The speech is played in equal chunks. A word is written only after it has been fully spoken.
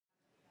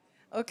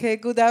Okay,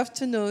 good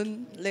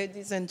afternoon,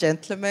 ladies and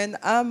gentlemen.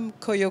 I'm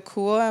Koyo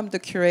Kouoh. I'm the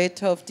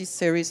curator of this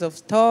series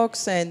of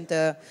talks and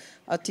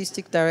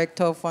artistic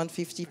director of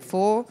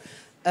 154.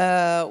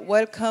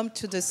 Welcome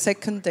to the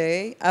second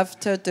day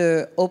after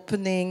the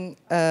opening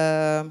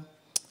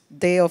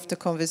day of the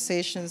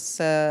conversations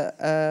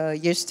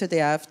yesterday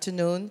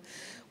afternoon,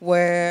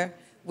 where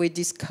we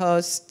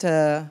discussed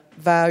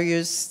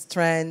various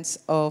strands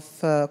of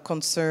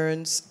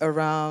concerns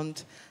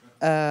around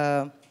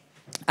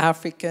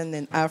African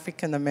and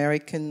African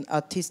American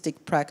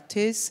artistic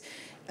practice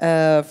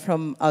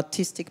from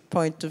artistic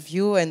point of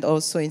view and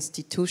also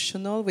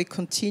institutional. We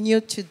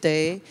continue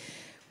today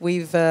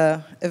with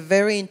a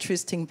very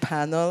interesting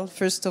panel.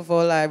 First of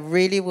all, I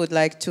really would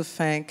like to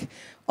thank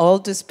all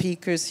the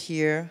speakers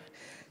here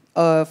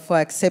for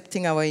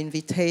accepting our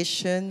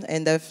invitation,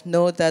 and I've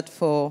known that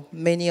for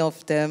many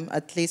of them,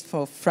 at least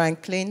for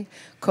Franklin,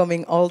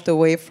 coming all the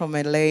way from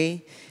LA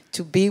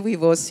to be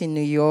with us in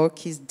New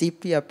York is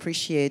deeply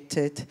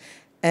appreciated.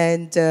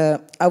 And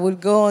I will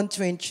go on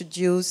to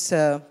introduce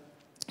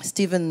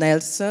Stephen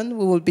Nelson,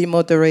 who will be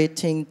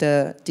moderating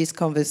this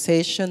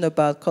conversation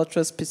about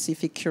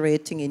cultural-specific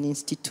curating in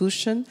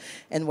institution,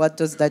 and what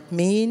does that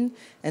mean,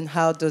 and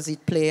how does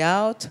it play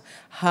out,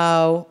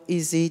 how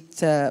is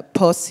it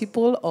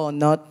possible or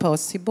not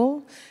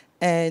possible,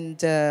 and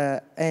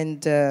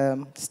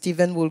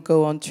Stephen will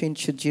go on to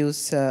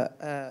introduce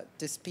the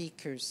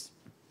speakers.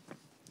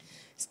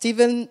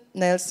 Stephen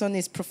Nelson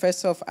is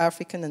professor of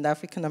African and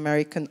African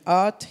American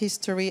art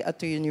history at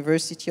the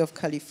University of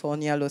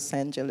California, Los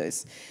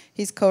Angeles.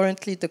 He's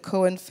currently the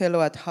Cohen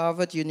Fellow at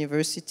Harvard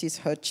University's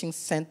Hutchins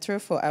Center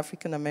for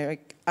African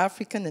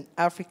and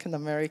African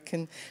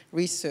American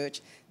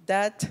Research.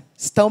 That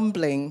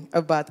stumbling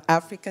about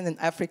African and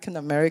African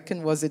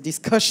American was a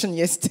discussion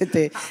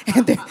yesterday,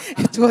 and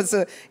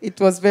it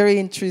was very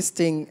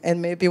interesting.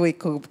 And maybe we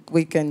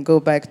can go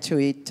back to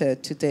it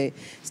today.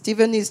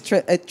 Stephen is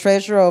a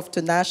treasurer of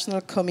the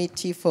National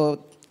Committee for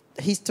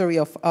History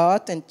of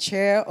Art and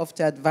chair of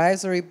the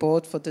advisory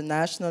board for the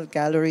National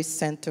Gallery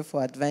Center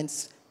for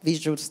Advanced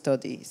Visual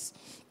Studies.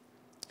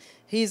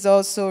 He is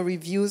also a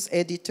reviews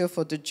editor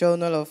for the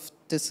Journal of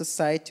the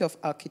Society of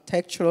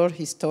Architectural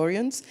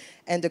Historians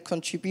and a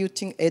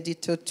contributing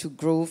editor to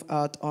Grove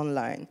Art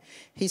Online.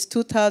 His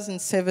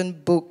 2007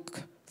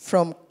 book,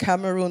 From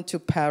Cameroon to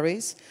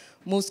Paris,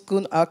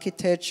 Musgun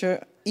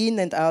Architecture in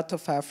and Out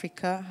of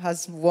Africa,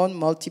 has won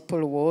multiple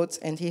awards,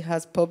 and he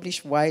has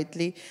published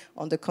widely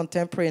on the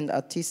contemporary and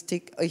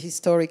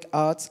historic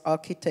arts,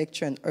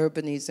 architecture, and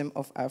urbanism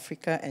of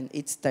Africa and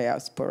its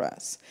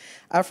diasporas,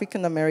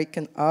 African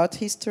American art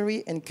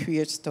history, and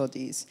queer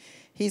studies.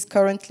 He's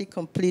currently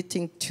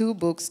completing 2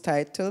 books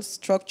titled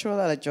Structural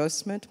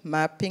Adjustment,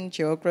 Mapping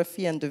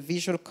Geography and the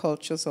Visual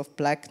Cultures of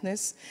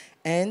Blackness,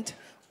 and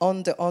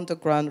On the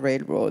Underground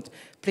Railroad.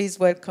 Please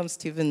welcome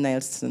Stephen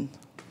Nelson.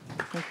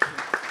 Thank you.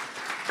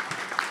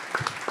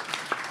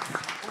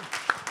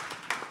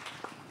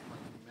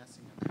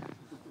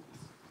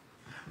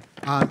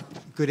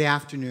 Good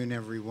afternoon,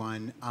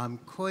 everyone.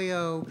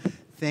 Koyo,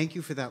 thank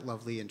you for that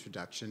lovely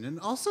introduction. And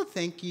also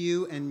thank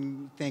you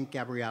and thank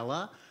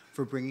Gabriella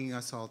for bringing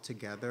us all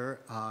together.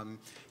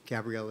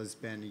 Gabriella has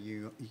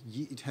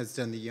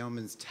done the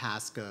yeoman's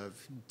task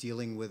of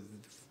dealing with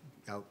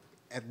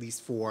at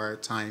least 4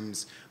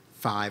 times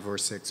 5 or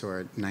 6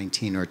 or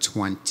 19 or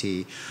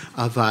 20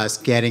 of us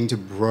getting to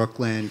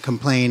Brooklyn,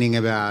 complaining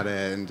about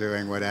it and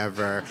doing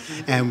whatever,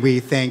 and we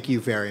thank you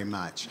very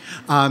much.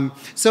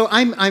 So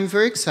I'm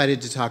very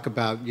excited to talk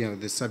about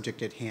the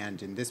subject at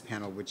hand in this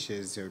panel, which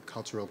is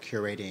cultural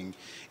curating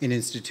in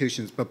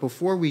institutions. But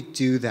before we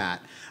do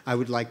that, I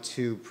would like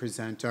to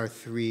present our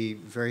 3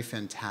 very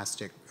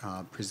fantastic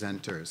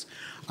presenters.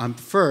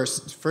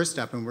 First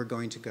up, and we're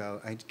going to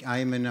go, I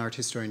am an art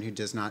historian who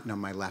does not know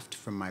my left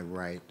from my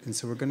right, and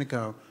so we're going to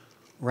go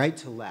right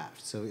to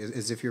left, so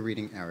as if you're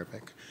reading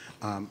Arabic,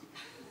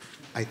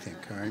 I think,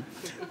 all right?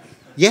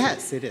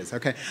 Yes, it is,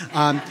 okay.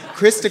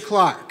 Christa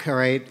Clarke, all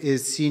right,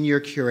 is senior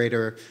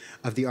curator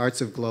of the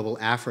Arts of Global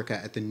Africa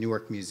at the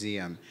Newark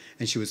Museum,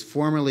 and she was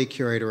formerly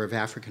curator of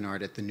African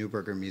art at the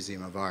Neuberger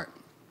Museum of Art.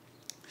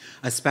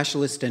 A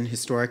specialist in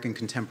historic and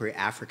contemporary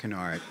African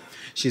art,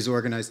 she's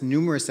organized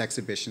numerous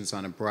exhibitions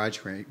on a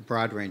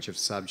broad range of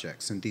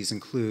subjects, and these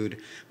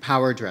include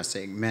Power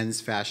Dressing,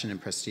 Men's Fashion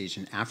and Prestige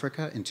in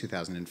Africa in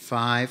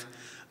 2005,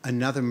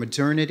 Another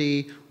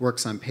Modernity,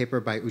 Works on Paper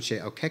by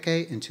Uche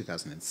Okeke in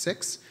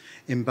 2006,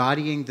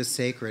 Embodying the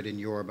Sacred in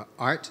Yoruba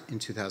Art in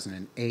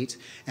 2008,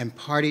 and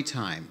Party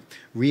Time,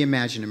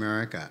 Reimagine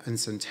America, a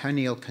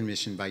centennial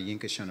commission by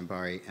Yinka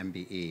Shonibari,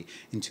 MBE,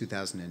 in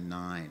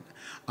 2009.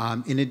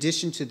 In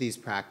addition to these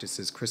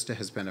practices, Christa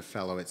has been a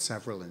fellow at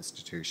several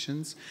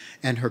institutions,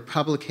 and her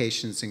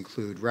publications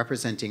include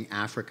Representing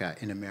Africa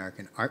in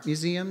American Art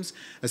Museums,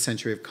 A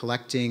Century of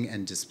Collecting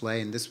and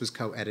Display, and this was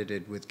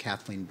co-edited with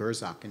Kathleen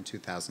Berzak in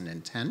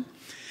 2010.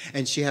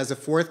 And she has a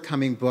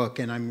forthcoming book,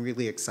 and I'm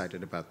really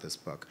excited about this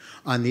book,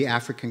 on the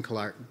African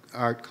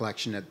art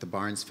collection at the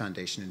Barnes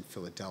Foundation in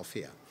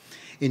Philadelphia.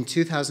 In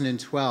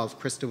 2012,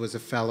 Christa was a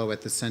fellow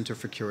at the Center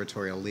for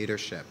Curatorial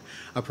Leadership,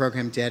 a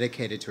program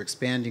dedicated to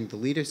expanding the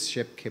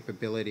leadership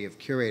capability of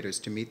curators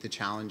to meet the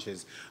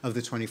challenges of the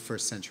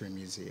 21st century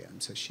museum.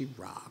 So she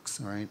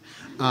rocks, all right?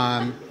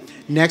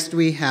 Next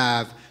we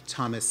have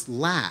Thomas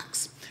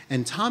Lax.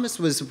 And Thomas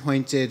was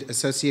appointed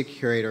Associate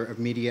Curator of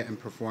Media and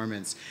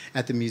Performance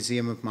at the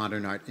Museum of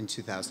Modern Art in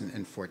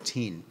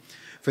 2014.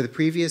 For the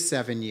previous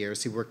 7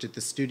 years, he worked at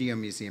the Studio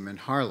Museum in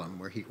Harlem,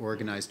 where he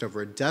organized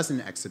over a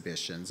dozen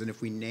exhibitions, and if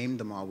we name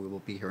them all, we will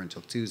be here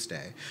until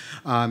Tuesday,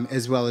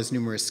 as well as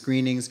numerous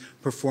screenings,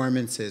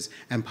 performances,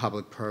 and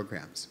public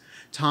programs.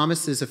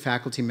 Thomas is a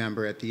faculty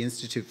member at the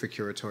Institute for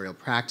Curatorial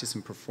Practice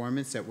and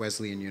Performance at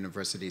Wesleyan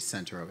University's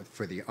Center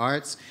for the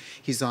Arts.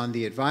 He's on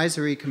the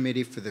advisory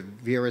committee for the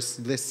Vera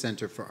List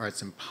Center for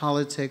Arts and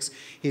Politics.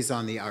 He's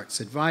on the Arts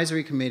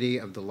Advisory Committee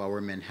of the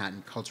Lower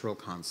Manhattan Cultural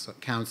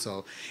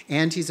Council,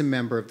 and he's a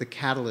member of the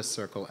Catalyst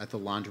Circle at the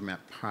Laundromat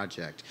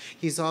Project.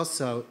 He's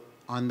also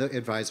on the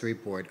advisory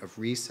board of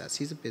Recess.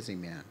 He's a busy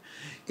man.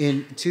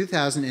 In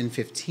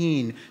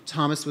 2015,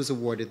 Thomas was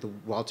awarded the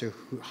Walter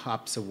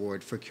Hopps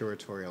Award for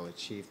Curatorial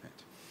Achievement.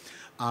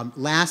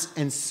 Last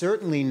and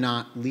certainly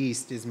not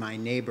least is my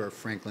neighbor,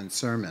 Franklin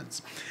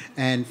Sirmans.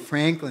 And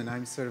Franklin,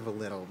 I'm sort of a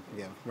little,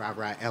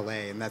 rah-rah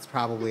LA, and that's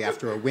probably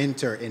after a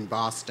winter in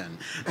Boston.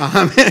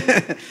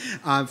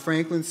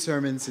 Franklin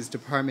Sirmans is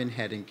department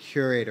head and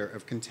curator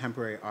of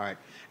contemporary art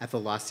at the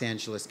Los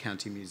Angeles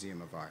County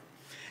Museum of Art.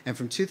 And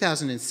from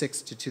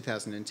 2006 to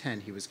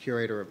 2010, he was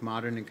curator of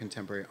modern and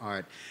contemporary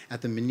art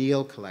at the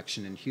Menil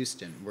Collection in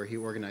Houston, where he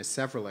organized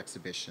several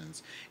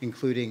exhibitions,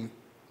 including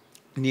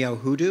Neo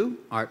Hoodoo,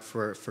 Art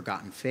for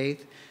Forgotten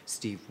Faith,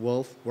 Steve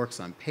Wolfe, Works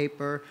on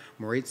Paper,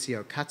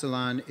 Maurizio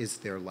Catalan, Is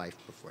There Life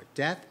Before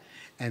Death,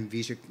 and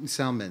Vija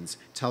Selman's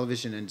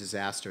Television and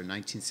Disaster,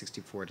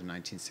 1964 to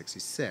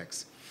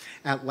 1966.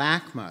 At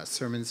LACMA,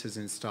 Sirmans has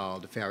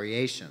installed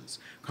Variations,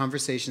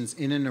 Conversations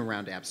in and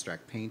Around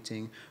Abstract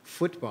Painting,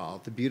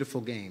 Football, The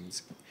Beautiful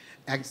Games,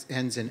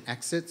 Ends and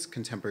Exits,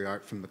 Contemporary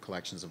Art from the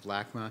Collections of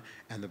LACMA,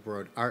 and the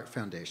Broad Art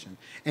Foundation.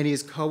 And he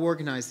has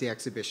co-organized the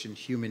exhibition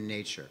Human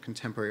Nature,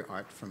 Contemporary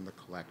Art from the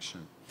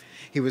Collection.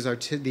 He was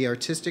the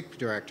artistic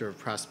director of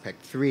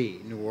Prospect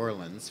 3, New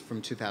Orleans,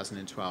 from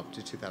 2012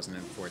 to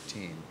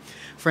 2014.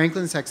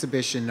 Franklin's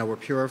exhibition, Noah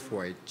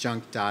Purifoy,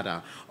 Junk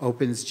Dada,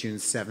 opens June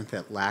 7th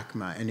at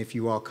LACMA, and if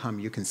you all come,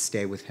 you can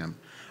stay with him.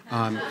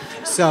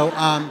 So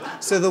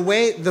the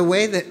way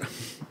that...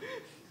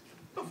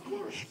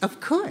 Of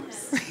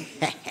course.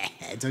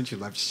 Don't you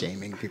love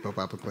shaming people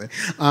publicly?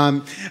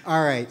 All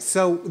right,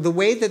 so the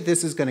way that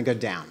this is going to go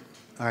down,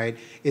 all right,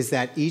 is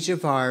that each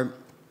of our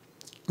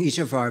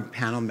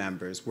panel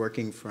members,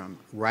 working from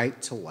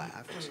right to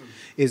left,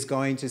 is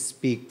going to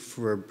speak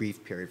for a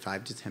brief period,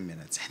 5 to 10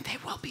 minutes, and they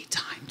will be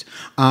timed,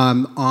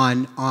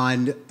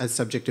 on a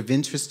subject of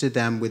interest to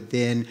them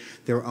within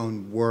their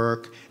own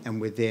work and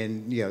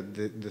within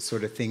the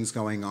sort of things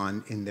going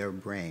on in their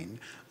brain.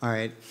 All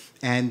right,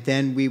 and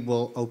then we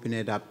will open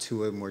it up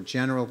to a more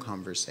general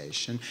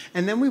conversation,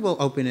 and then we will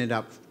open it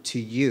up to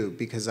you,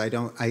 because I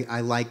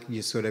like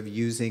you sort of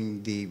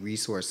using the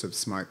resource of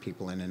smart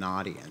people in an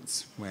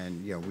audience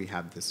when we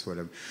have this sort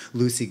of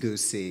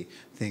loosey-goosey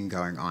thing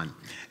going on.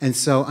 And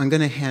so I'm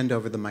going to hand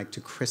over the mic to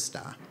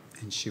Christa,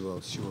 and she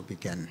will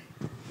begin.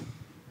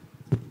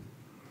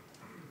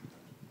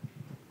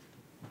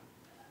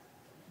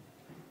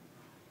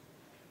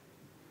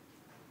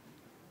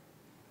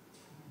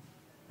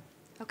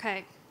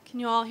 Okay, can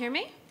you all hear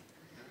me?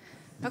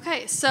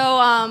 Okay,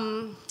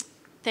 so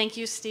thank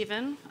you,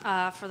 Stephen,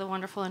 for the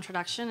wonderful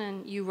introduction,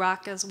 and you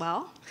rock as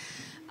well.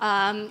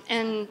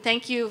 And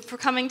thank you for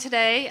coming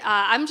today.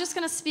 I'm just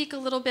going to speak a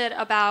little bit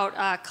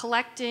about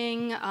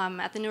collecting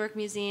at the Newark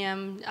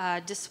Museum,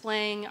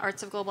 displaying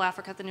Arts of Global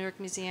Africa at the Newark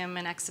Museum,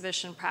 and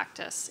exhibition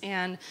practice.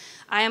 And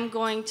I am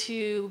going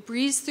to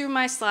breeze through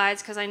my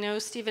slides because I know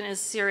Stephen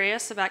is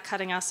serious about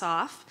cutting us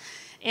off.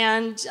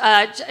 And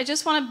I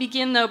just want to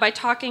begin, though, by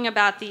talking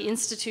about the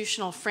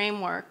institutional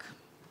framework.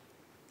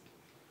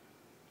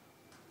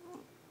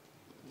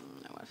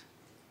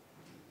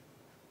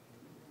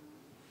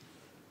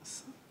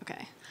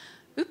 Okay.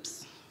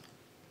 Oops.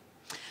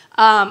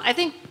 I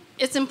think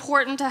it's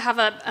important to have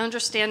an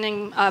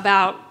understanding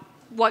about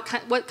what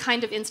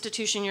kind of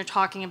institution you're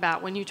talking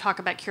about when you talk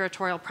about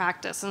curatorial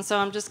practice. And so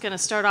I'm just going to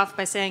start off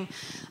by saying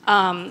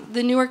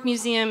the Newark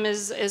Museum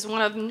is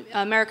one of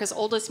America's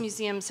oldest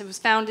museums. It was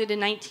founded in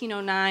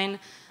 1909.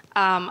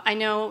 I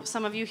know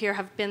some of you here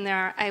have been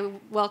there. I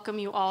welcome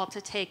you all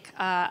to take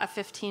a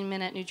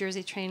 15-minute New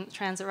Jersey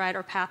transit ride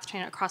or PATH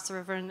train across the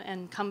river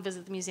and come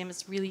visit the museum.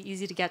 It's really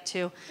easy to get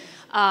to.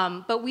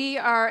 But we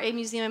are a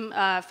museum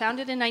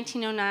founded in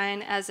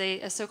 1909 as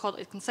a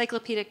so-called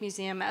encyclopedic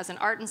museum, as an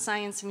art and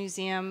science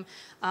museum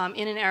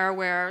in an era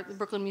where the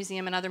Brooklyn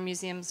Museum and other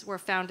museums were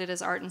founded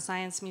as art and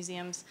science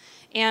museums.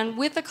 And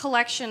with a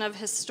collection of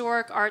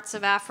historic arts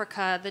of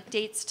Africa that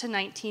dates to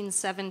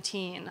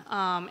 1917.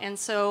 And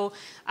so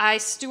I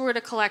steward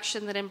a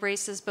collection that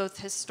embraces both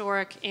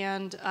historic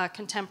and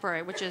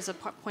contemporary, which is a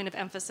point of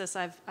emphasis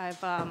I've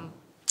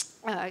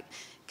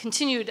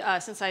continued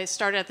since I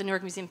started at the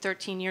Newark Museum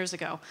 13 years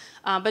ago.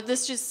 But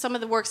some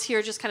of the works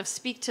here just kind of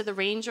speak to the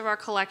range of our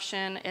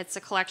collection. It's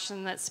a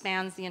collection that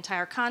spans the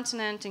entire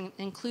continent and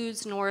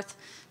includes North,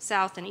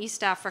 South, and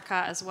East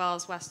Africa, as well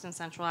as West and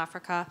Central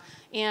Africa,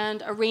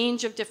 and a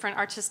range of different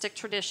artistic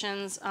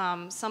traditions,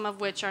 some of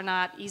which are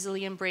not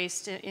easily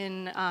embraced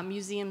in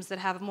museums that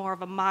have more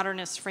of a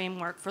modernist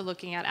framework for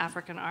looking at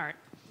African art.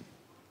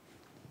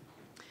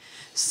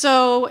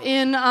 So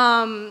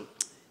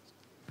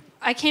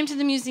I came to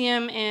the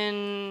museum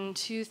in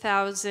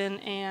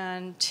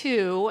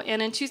 2002,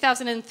 and in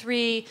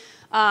 2003,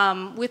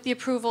 with the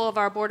approval of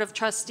our Board of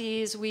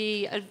Trustees,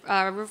 we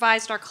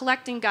revised our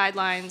collecting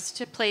guidelines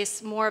to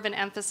place more of an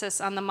emphasis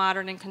on the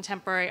modern and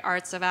contemporary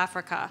arts of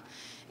Africa.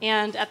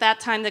 And at that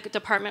time, the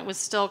department was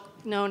still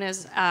known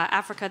as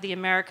Africa, the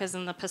Americas,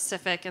 and the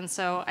Pacific, and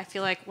so I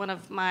feel like one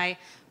of my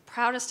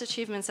proudest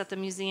achievements at the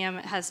museum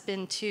has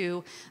been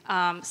to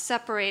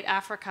separate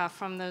Africa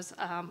from those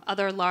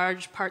other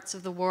large parts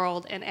of the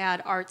world and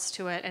add arts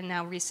to it, and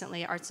now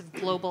recently arts of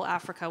global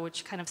Africa,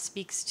 which kind of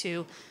speaks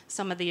to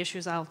some of the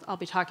issues I'll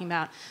be talking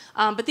about.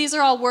 But these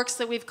are all works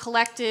that we've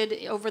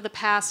collected over the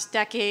past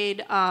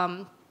decade.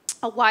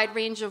 A wide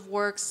range of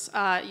works.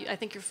 I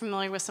think you're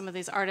familiar with some of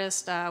these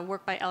artists.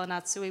 Work by Ella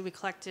Natsui we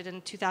collected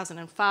in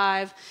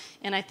 2005.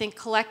 And I think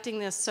collecting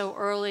this so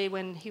early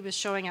when he was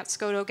showing at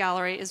Skoto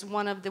Gallery is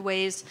one of the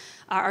ways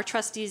our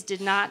trustees did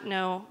not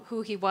know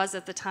who he was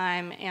at the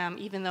time,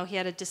 even though he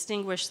had a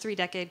distinguished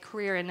 3-decade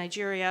career in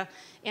Nigeria.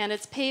 And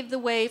it's paved the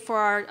way for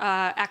our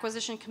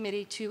acquisition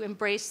committee to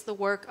embrace the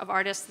work of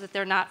artists that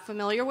they're not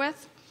familiar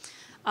with.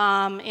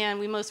 And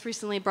we most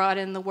recently brought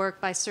in the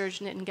work by Serge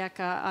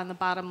Nittingeka on the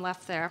bottom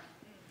left there.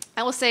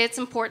 I will say it's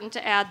important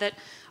to add that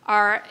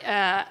our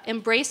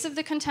embrace of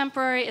the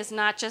contemporary is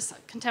not just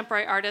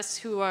contemporary artists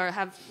who are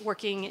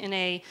working in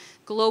a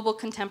global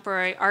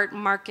contemporary art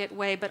market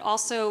way, but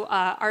also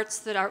arts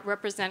that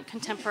represent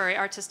contemporary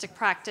artistic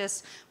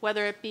practice,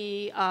 whether it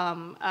be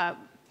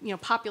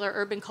popular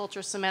urban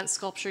culture, cement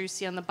sculpture you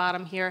see on the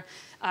bottom here,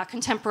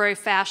 contemporary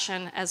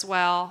fashion as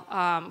well,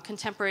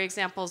 contemporary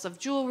examples of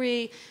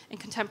jewelry, and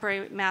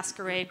contemporary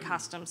masquerade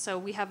costumes. So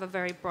we have a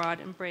very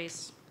broad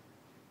embrace.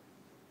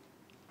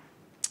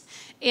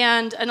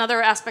 And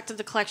another aspect of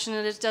the collection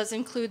is it does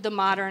include the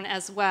modern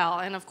as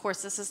well. And of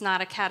course, this is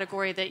not a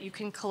category that you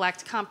can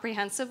collect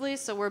comprehensively,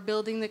 so we're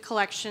building the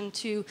collection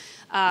to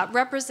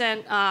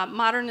represent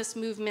modernist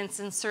movements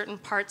in certain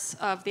parts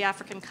of the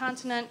African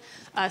continent.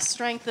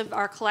 Strength of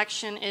our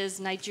collection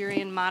is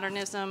Nigerian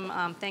modernism,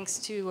 thanks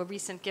to a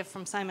recent gift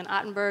from Simon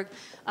Ottenberg.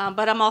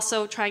 But I'm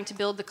also trying to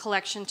build the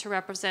collection to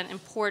represent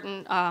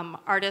important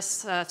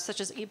artists such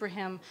as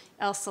Ibrahim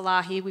El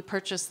Salahi. We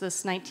purchased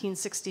this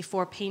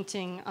 1964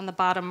 painting on the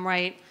bottom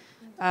right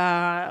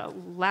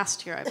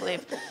last year, I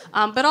believe.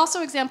 But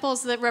also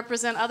examples that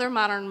represent other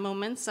modern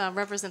moments,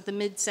 represent the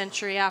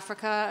mid-century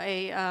Africa,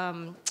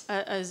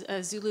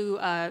 a Zulu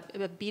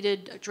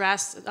beaded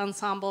dress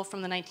ensemble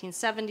from the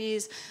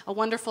 1970s, a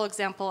wonderful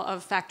example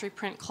of factory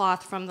print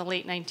cloth from the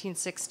late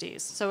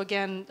 1960s. So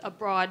again, a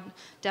broad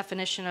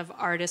definition of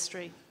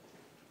artistry.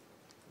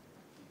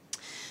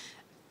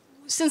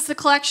 Since the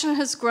collection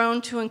has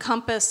grown to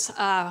encompass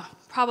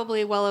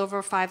probably well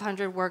over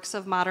 500 works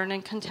of modern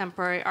and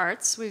contemporary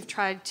arts, we've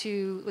tried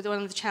to,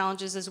 one of the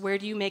challenges is where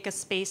do you make a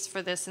space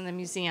for this in the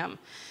museum?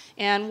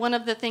 And one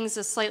of the things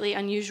that's slightly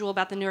unusual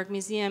about the Newark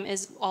Museum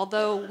is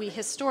although we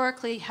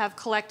historically have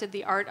collected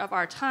the art of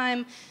our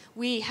time,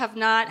 we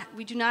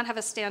do not have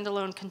a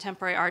standalone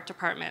contemporary art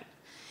department.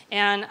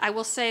 And I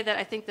will say that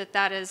I think that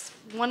that is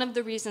one of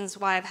the reasons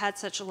why I've had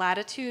such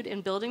latitude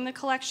in building the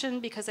collection,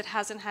 because it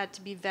hasn't had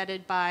to be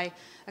vetted by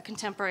a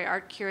contemporary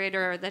art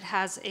curator that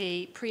has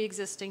a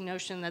pre-existing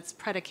notion that's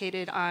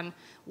predicated on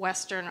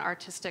Western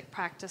artistic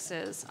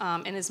practices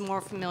and is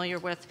more familiar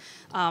with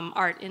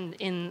art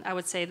in, I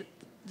would say,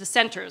 the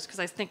centers, because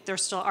I think there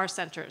still are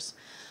centers.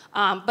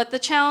 But the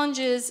challenge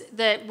is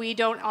that we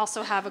don't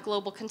also have a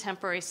global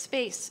contemporary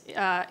space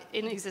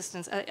in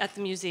existence at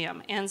the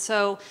museum. And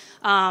so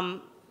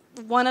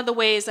one of the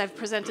ways I've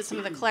presented some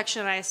of the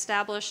collection, I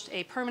established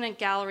a permanent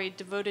gallery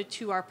devoted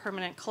to our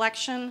permanent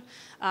collection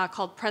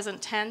called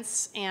Present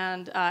Tense.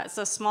 And it's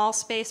a small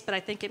space, but I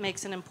think it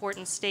makes an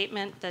important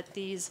statement that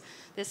this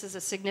is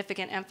a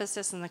significant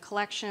emphasis in the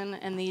collection,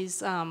 and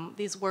these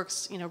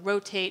works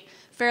rotate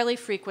fairly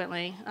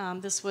frequently.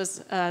 This was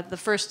the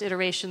first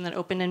iteration that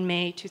opened in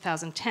May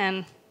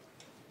 2010.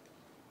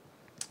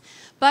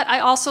 But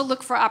I also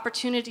look for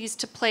opportunities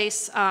to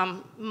place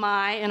and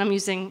I'm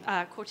using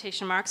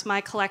quotation marks, my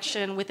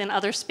collection within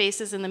other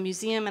spaces in the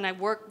museum, and I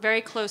work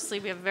very closely.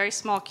 We have a very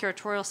small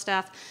curatorial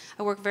staff.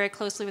 I work very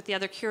closely with the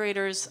other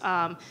curators.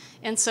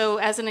 And so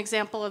as an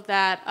example of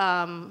that,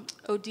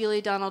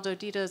 Odili Donald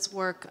Odita's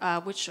work,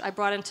 which I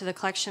brought into the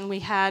collection, we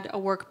had a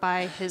work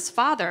by his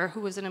father, who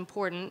was an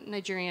important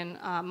Nigerian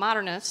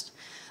modernist,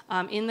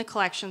 in the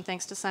collection,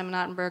 thanks to Simon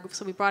Ottenberg.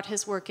 So we brought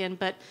his work in,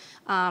 but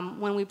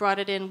when we brought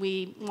it in,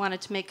 we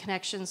wanted to make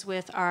connections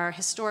with our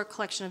historic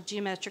collection of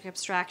geometric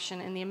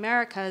abstraction in the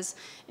Americas,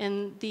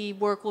 and the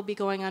work will be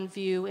going on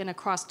view in a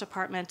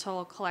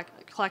cross-departmental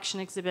collection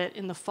exhibit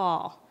in the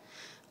fall.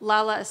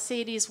 Lala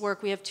Assadi's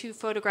work, we have 2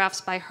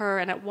 photographs by her,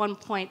 and at one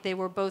point they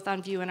were both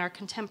on view in our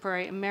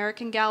contemporary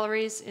American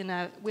galleries in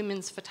a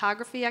women's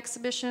photography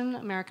exhibition,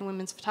 American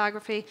women's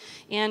photography,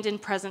 and in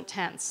present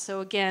tense. So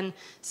again,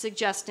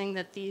 suggesting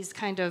that these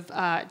kind of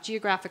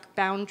geographic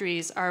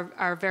boundaries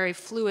are very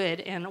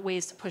fluid and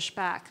ways to push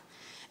back.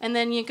 And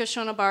then Yinka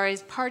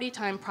Shonobari's Party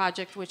Time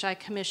project, which I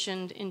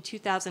commissioned in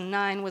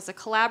 2009, was a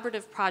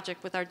collaborative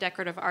project with our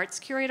decorative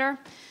arts curator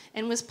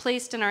and was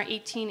placed in our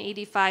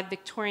 1885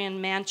 Victorian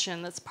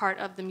mansion that's part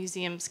of the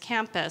museum's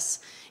campus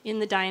in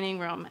the dining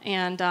room.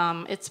 And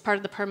it's part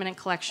of the permanent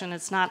collection.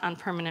 It's not on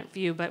permanent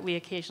view, but we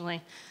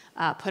occasionally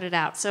put it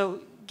out. So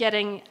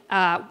getting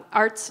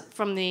arts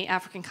from the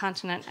African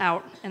continent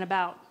out and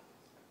about.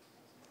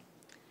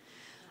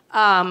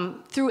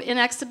 Through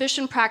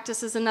in-exhibition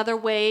practice is another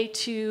way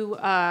to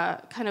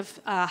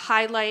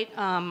highlight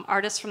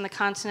artists from the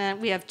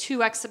continent. We have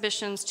 2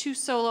 exhibitions, 2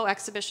 solo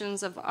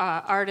exhibitions of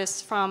artists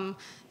from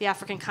the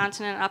African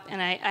continent up,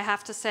 and I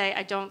have to say,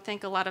 I don't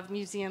think a lot of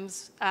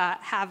museums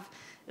have,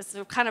 it's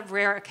a kind of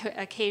rare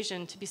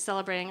occasion to be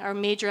celebrating. Our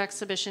major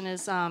exhibition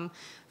is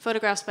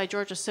photographs by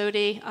George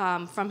Osodi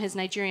from his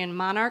Nigerian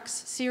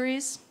Monarchs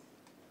series.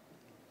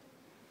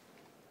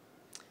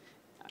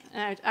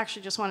 And I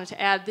actually just wanted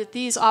to add that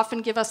these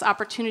often give us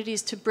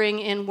opportunities to bring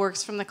in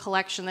works from the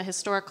collection, the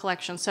historic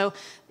collection. So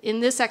in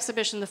this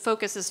exhibition, the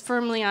focus is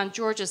firmly on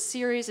George's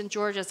series and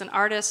George as an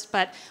artist,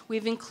 but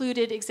we've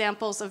included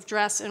examples of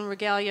dress and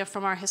regalia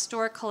from our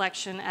historic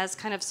collection as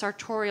kind of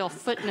sartorial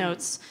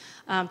footnotes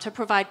to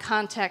provide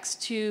context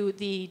to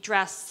the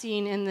dress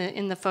seen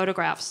in the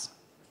photographs.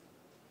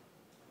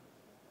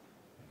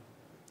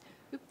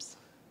 Oops.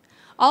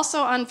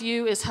 Also on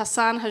view is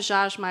Hassan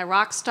Hajjaj, My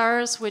Rock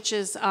Stars, which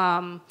is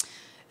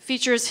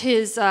features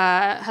his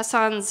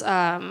Hassan's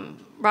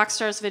Rock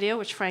Stars video,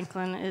 which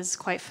Franklin is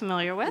quite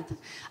familiar with,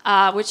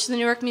 which the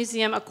Newark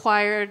Museum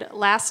acquired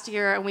last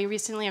year, and we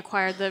recently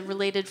acquired the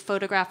related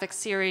photographic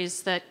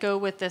series that go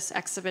with this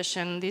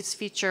exhibition. These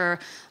feature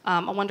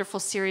a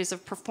wonderful series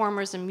of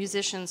performers and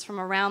musicians from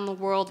around the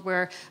world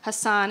where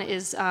Hassan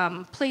is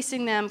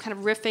placing them, kind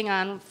of riffing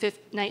on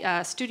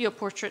studio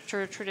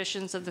portraiture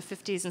traditions of the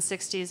 50s and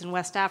 60s in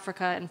West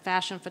Africa and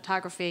fashion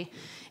photography.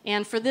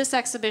 And for this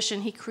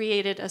exhibition, he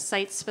created a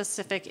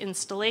site-specific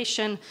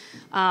installation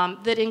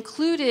that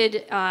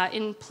included,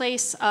 in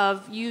place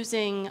of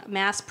using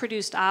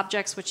mass-produced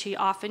objects, which he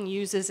often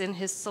uses in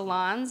his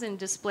salons and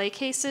display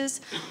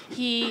cases,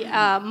 he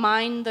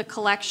mined the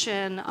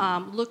collection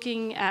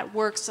looking at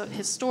works,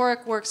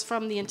 historic works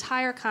from the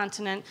entire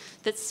continent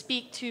that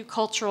speak to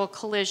cultural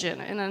collision,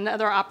 and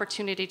another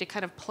opportunity to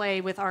kind of play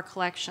with our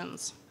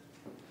collections.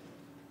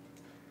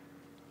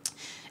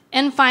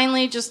 And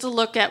finally, just to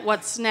look at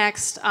what's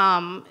next,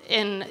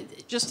 and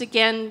just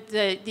again,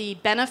 the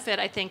benefit,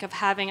 I think, of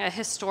having a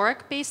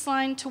historic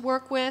baseline to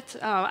work with.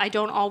 I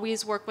don't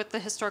always work with the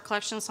historic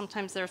collections.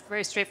 Sometimes they're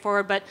very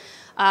straightforward, but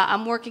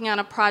I'm working on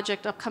a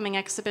project, upcoming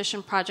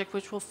exhibition project,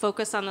 which will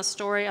focus on the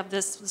story of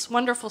this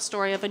wonderful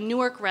story of a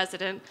Newark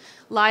resident,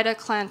 Lyda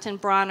Clanton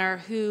Bronner,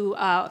 who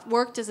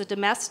worked as a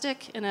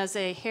domestic and as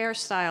a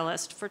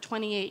hairstylist for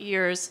 28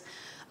 years,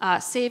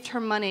 saved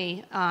her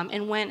money,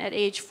 and went at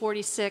age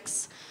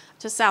 46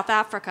 to South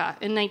Africa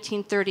in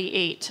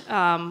 1938,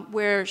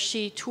 where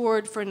she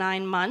toured for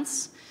 9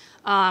 months.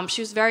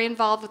 She was very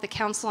involved with the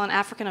Council on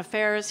African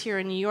Affairs here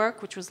in New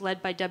York, which was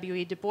led by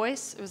W.E. Du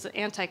Bois. It was an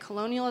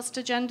anti-colonialist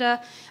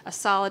agenda, a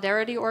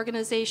solidarity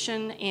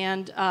organization,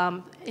 and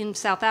in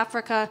South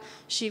Africa,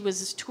 she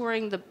was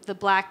touring the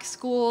black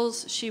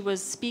schools. She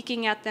was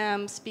speaking at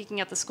them,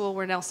 speaking at the school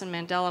where Nelson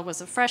Mandela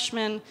was a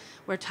freshman,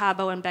 where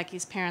Thabo and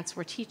Becky's parents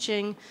were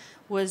teaching,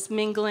 was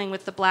mingling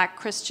with the black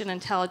Christian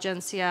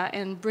intelligentsia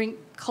and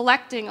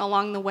collecting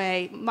along the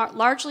way,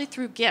 largely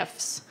through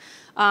gifts,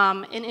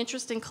 an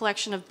interesting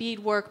collection of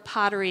beadwork,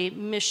 pottery,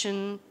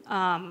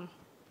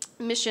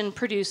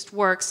 mission-produced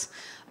works,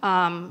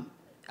 a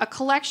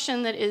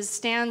collection that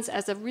stands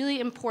as a really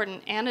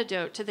important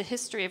antidote to the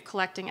history of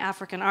collecting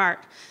African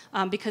art,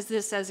 because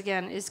this, as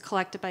again, is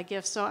collected by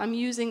gifts. So I'm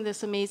using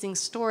this amazing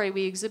story.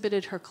 We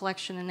exhibited her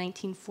collection in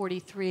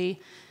 1943.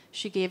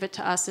 She gave it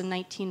to us in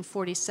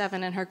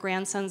 1947, and her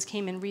grandsons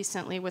came in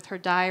recently with her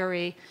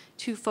diary,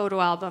 2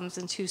 photo albums,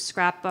 and 2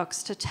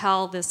 scrapbooks to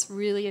tell this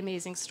really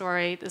amazing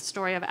story, the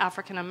story of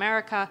African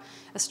America,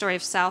 a story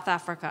of South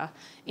Africa.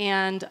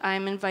 And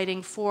I'm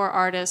inviting 4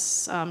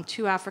 artists,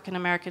 2 African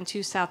American,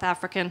 2 South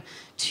African,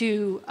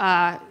 to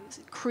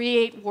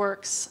create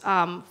works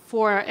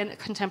for a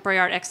contemporary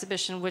art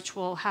exhibition, which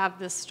will have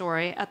this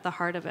story at the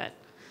heart of it.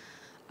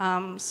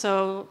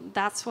 So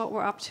that's what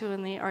we're up to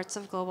in the Arts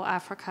of Global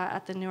Africa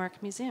at the Newark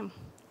Museum.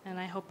 And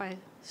I hope I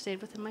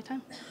stayed within my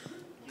time.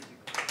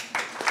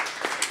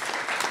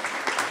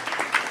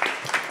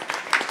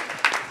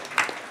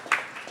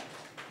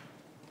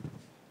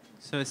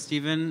 So as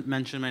Stephen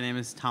mentioned, my name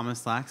is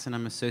Thomas Lax, and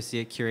I'm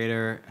Associate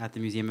Curator at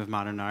the Museum of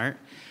Modern Art.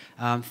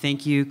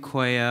 Thank you,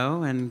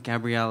 Koyo and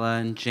Gabriella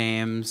and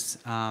James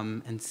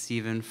and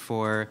Stephen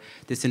for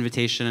this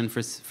invitation and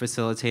for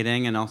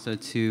facilitating, and also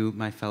to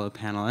my fellow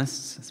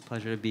panelists. It's a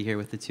pleasure to be here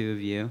with the two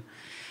of you.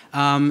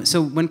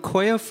 So when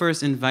Koyo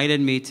first invited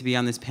me to be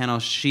on this panel,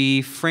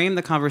 she framed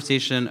the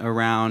conversation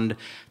around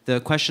the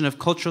question of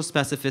cultural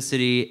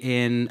specificity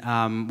in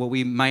what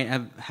we might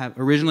have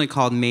originally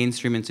called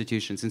mainstream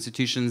institutions,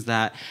 institutions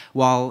that,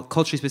 while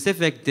culturally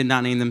specific, did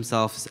not name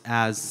themselves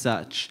as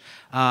such.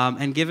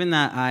 And given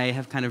that I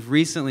have kind of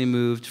recently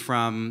moved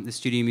from the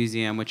Studio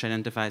Museum, which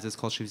identifies as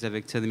culturally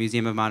specific, to the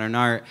Museum of Modern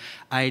Art,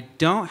 I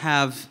don't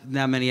have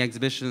that many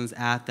exhibitions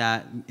at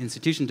that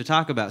institution to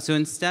talk about. So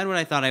instead, what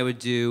I thought I would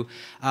do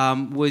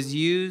was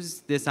use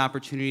this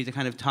opportunity to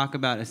kind of talk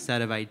about a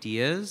set of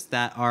ideas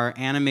that are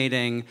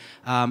animating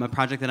a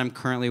project that I'm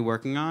currently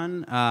working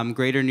on,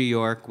 Greater New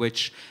York,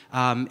 which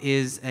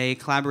is a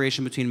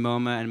collaboration between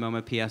MoMA and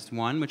MoMA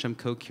PS1, which I'm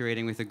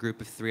co-curating with a group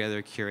of 3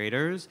 other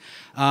curators.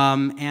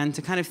 And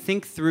to kind of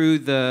think through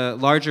the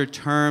larger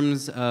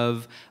terms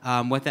of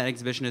what that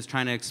exhibition is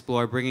trying to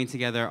explore, bringing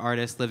together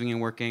artists living and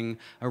working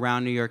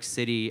around New York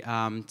City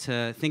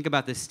to think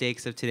about the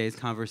stakes of today's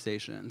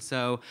conversation.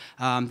 So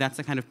that's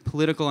a kind of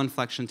political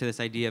inflection to this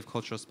idea of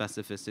cultural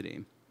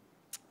specificity.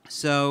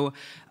 So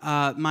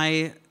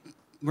my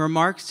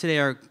remarks today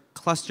are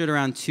clustered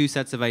around 2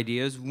 sets of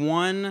ideas.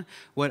 One,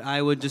 what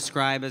I would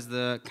describe as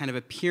the kind of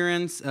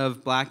appearance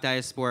of Black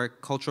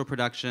diasporic cultural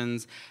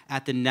productions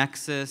at the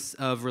nexus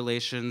of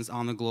relations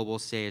on the global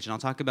stage. And I'll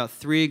talk about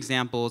 3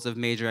 examples of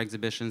major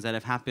exhibitions that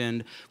have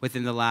happened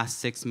within the last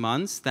 6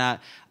 months that,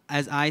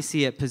 as I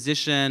see it,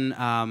 position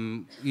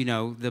you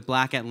know, the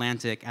Black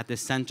Atlantic at the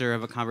center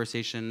of a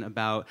conversation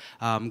about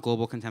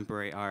global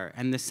contemporary art.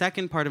 And the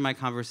second part of my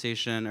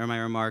conversation, or my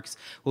remarks,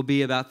 will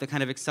be about the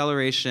kind of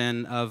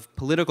acceleration of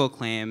political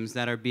claims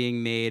that are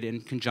being made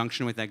in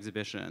conjunction with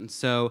exhibitions.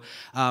 So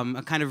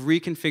a kind of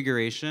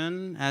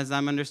reconfiguration, as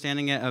I'm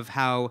understanding it, of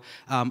how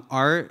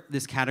art,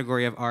 this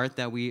category of art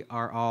that we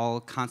are all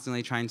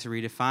constantly trying to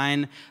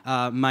redefine,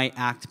 might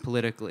act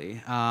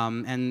politically.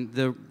 And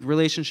the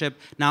relationship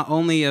not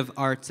only of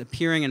arts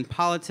appearing in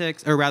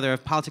politics, or rather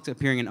of politics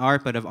appearing in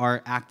art, but of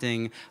art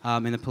acting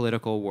in the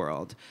political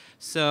world.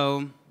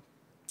 So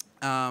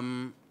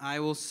I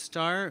will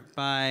start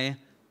by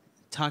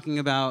talking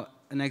about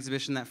an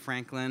exhibition that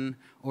Franklin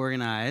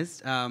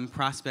organized,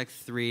 Prospect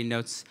 3,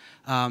 Notes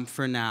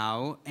for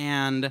Now.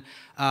 And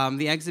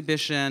the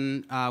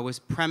exhibition was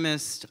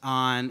premised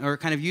on, or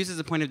kind of used as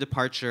a point of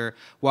departure,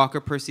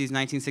 Walker Percy's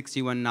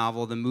 1961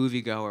 novel, The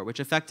Moviegoer, which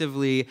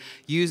effectively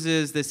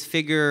uses this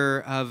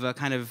figure of a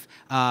kind of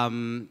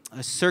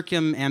a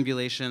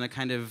circumambulation, a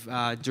kind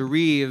of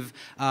derive,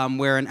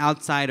 where an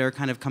outsider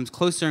kind of comes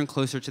closer and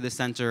closer to the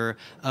center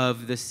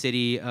of the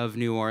city of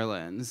New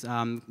Orleans,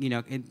 you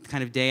know,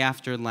 kind of day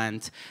after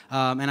Lent.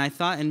 And I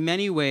thought in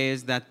many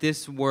ways that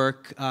this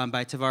work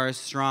by Tavares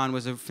Strawn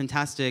was a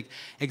fantastic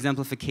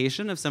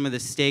exemplification of some of the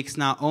stakes,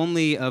 not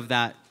only of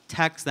that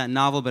text, that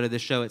novel, but of the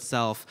show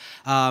itself.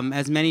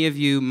 As many of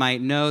you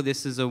might know,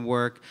 this is a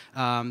work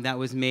that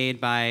was made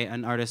by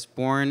an artist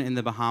born in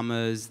the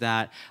Bahamas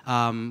that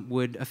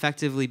would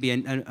effectively be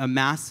a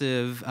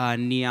massive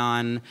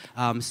neon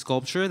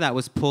sculpture that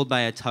was pulled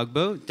by a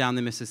tugboat down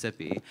the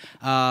Mississippi.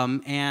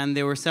 And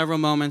there were several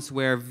moments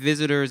where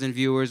visitors and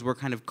viewers were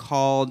kind of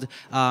called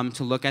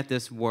to look at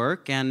this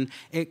work, and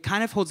it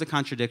kind of holds a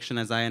contradiction,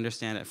 as I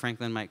understand it.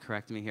 Franklin might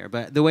correct me here,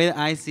 but the way that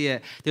I see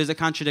it, there's a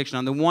contradiction.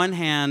 On the one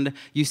hand,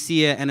 you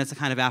see it and it's a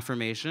kind of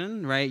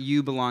affirmation, right?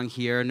 You belong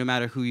here, no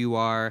matter who you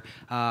are.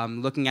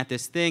 Looking at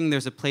this thing,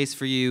 there's a place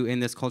for you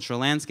in this cultural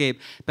landscape,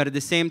 but at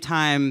the same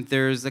time,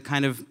 there's a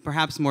kind of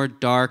perhaps more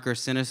dark or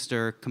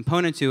sinister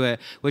component to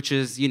it, which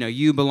is, you know,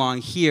 you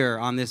belong here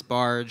on this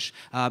barge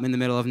in the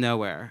middle of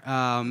nowhere.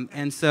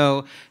 And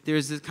so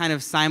there's this kind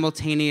of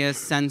simultaneous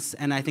sense,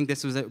 and I think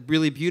this was a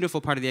really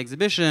beautiful part of the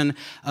exhibition,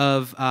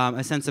 of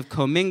a sense of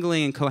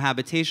commingling and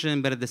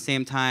cohabitation, but at the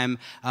same time,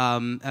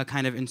 a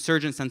kind of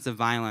insurgent sense of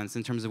violence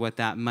in terms of what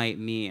that might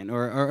mean,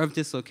 or of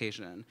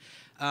dislocation.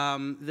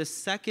 The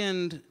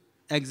second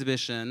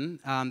exhibition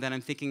that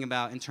I'm thinking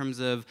about in terms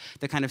of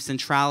the kind of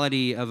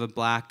centrality of a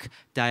Black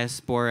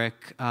diasporic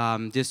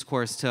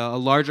discourse to a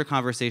larger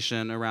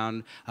conversation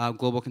around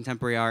global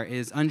contemporary art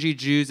is Unji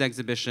Ju's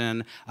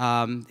exhibition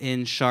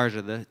in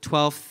Sharjah, the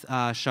 12th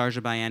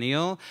Sharjah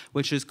Biennial,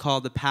 which is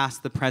called The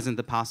Past, the Present,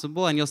 the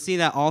Possible. And you'll see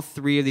that all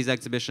 3 of these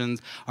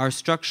exhibitions are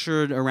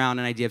structured around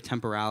an idea of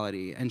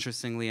temporality,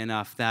 interestingly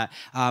enough, that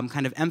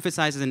kind of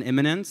emphasizes an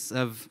imminence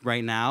of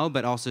right now,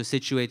 but also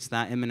situates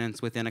that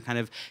imminence within a kind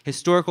of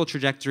historical tradition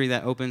trajectory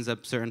that opens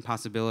up certain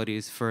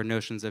possibilities for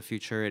notions of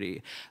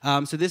futurity.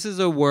 So this is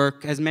a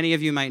work, as many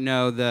of you might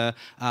know,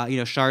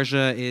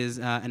 Sharjah is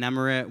an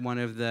emirate, one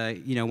of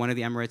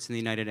the emirates in the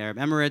United Arab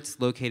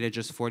Emirates, located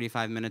just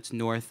 45 minutes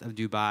north of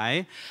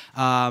Dubai.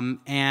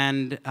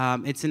 And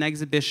it's an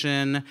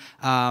exhibition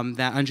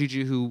that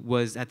Anjiju, who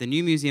was at the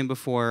New Museum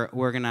before,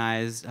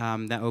 organized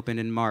that opened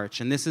in March.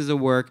 And this is a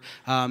work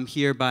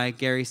here by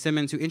Gary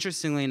Sirmans, who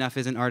interestingly enough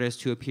is an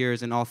artist who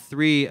appears in all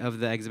three of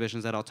the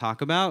exhibitions that I'll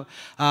talk about.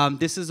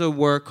 This is a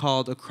work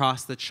called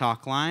Across the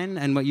Chalk Line.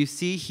 And what you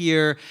see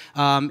here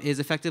is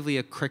effectively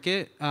a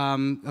cricket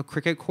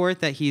court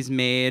that he's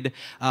made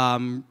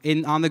on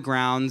the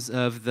grounds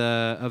of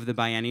the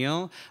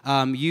Biennial,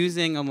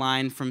 using a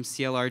line from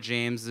C.L.R.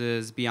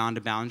 James's Beyond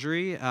a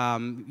Boundary.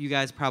 You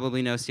guys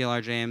probably know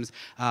C.L.R. James,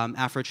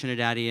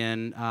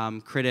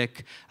 Afro-Trinidadian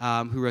critic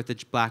who wrote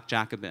the Black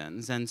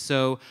Jacobins. And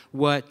so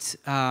what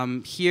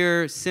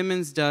here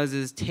Sirmans does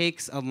is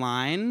takes a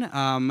line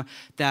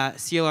that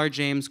C.L.R.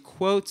 James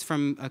quotes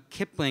from a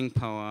Kipling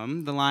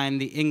poem. The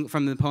line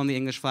from the poem The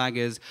English Flag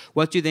is,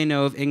 "What do they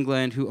know of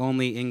England who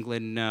only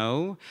England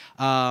know?"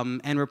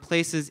 And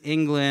replaces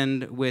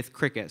England with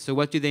cricket. So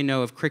what do they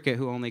know of cricket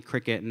who only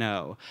cricket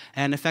know?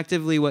 And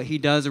effectively what he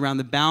does around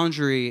the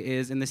boundary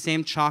is, in the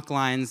same chalk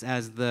lines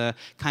as the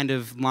kind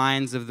of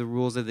lines of the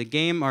rules of the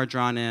game are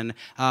drawn in,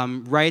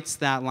 writes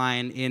that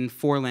line in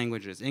 4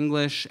 languages: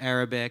 English,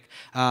 Arabic,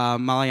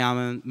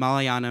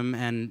 Malayalam,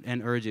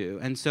 and Urdu.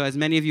 And so, as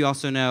many of you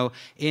also know,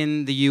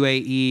 in the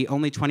UAE,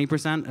 only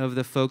 20% of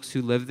the folks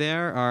who live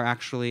there are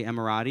actually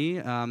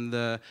Emirati.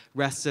 The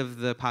rest of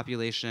the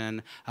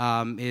population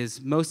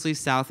is mostly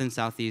South and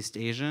Southeast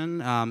Asian,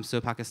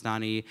 so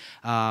Pakistani,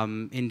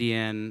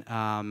 Indian,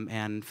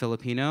 and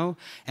Filipino.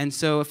 And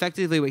so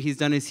effectively what he's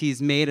done is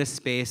he's made a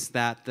space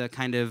that the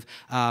kind of,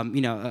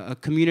 a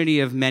community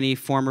of many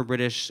former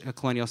British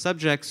colonial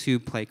subjects who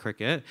play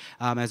cricket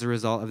as a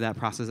result of that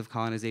process of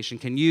colonization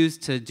can use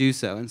to do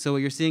so. And so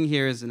what you're seeing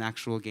here is an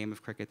actual game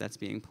of cricket that's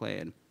being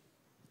played.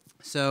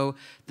 So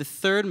the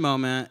third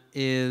moment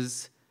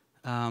is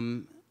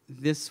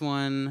this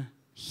one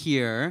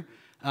here.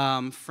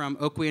 From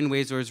Okwe and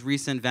Wazor's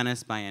recent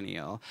Venice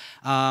Biennial.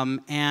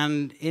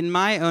 And in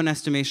my own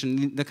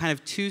estimation, the kind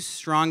of 2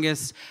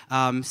 strongest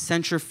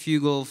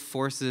centrifugal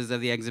forces of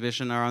the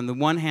exhibition are, on the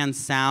one hand,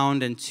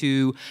 sound, and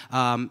 2,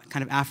 kind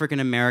of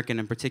African-American,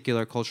 in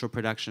particular, cultural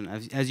production.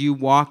 As you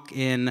walk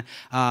in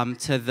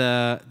to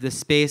the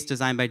space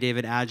designed by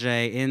David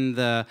Adjaye in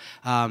the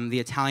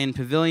Italian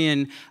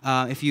pavilion,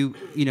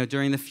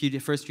 during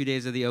the first few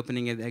days of the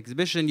opening of the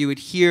exhibition, you would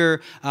hear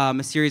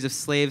a series of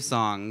slave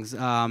songs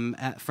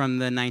from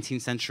the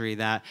 19th century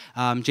that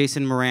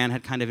Jason Moran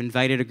had kind of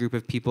invited a group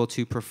of people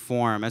to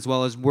perform, as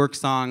well as work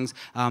songs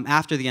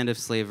after the end of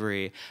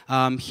slavery.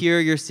 Here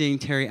you're seeing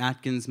Terry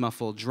Atkins'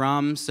 muffled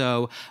drum,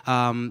 so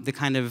the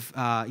kind of,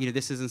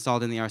 this is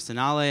installed in the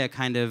Arsenale, a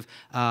kind of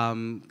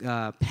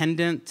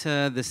pendant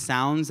to the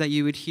sounds that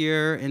you would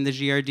hear in the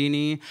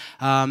Giardini.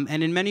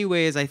 And in many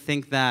ways, I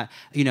think that,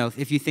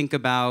 if you think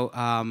about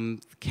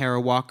Kara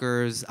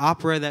Walker's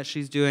opera that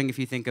she's doing, if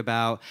you think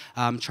about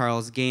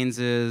Charles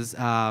Gaines's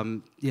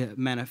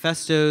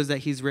manifestos that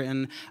he's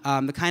written,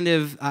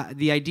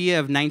 the idea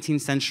of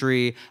 19th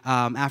century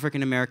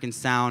African-American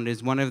sound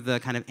is one of the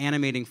kind of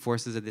animating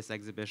forces of this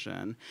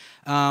exhibition.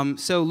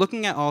 So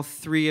looking at all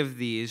 3 of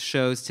these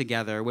shows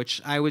together,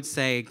 which I would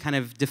say kind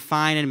of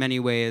define in many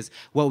ways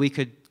what we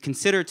could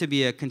consider to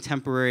be a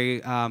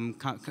contemporary,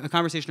 a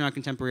conversation around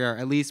contemporary art,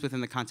 at least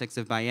within the context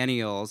of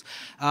biennials,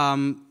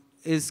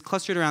 is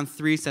clustered around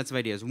 3 sets of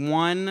ideas.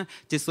 1,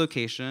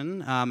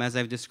 dislocation, as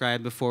I've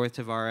described before with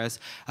Tavares.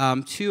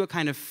 2, a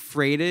kind of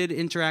freighted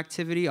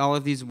interactivity. All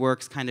of these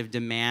works kind of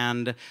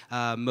demand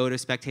mode of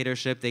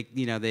spectatorship.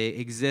 They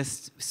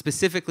exist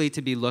specifically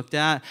to be looked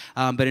at,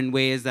 but in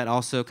ways that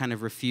also kind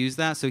of refuse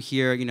that. So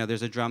here,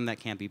 there's a drum that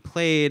can't be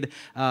played.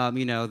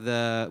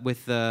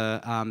 With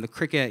the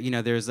cricket,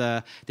 there's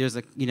a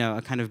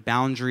kind of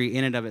boundary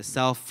in and of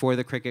itself for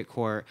the cricket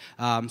court.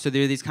 So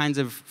there are these kinds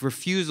of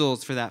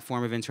refusals for that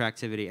form of interactivity.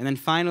 And then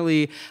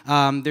finally,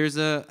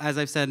 as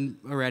I've said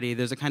already,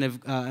 there's a kind of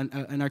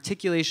an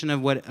articulation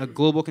of what a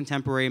global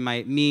contemporary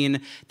might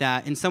mean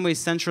that in some ways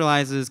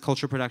centralizes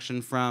culture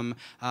production from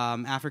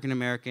African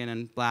American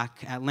and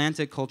Black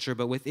Atlantic culture,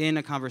 but within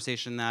a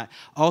conversation that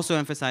also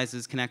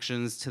emphasizes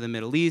connections to the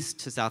Middle East,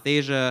 to South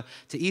Asia,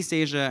 to East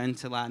Asia, and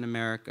to Latin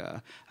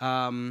America.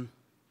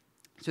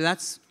 So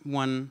that's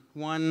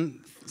one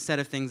set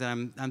of things that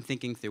I'm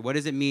thinking through. What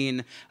does it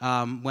mean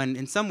when,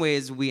 in some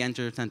ways, we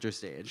enter center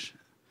stage?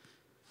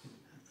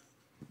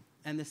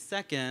 And the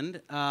second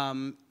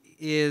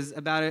is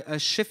about a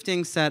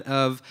shifting set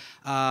of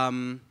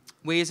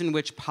ways in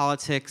which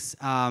politics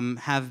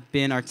have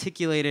been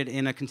articulated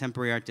in a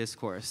contemporary art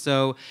discourse.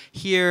 So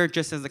here,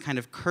 just as a kind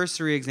of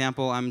cursory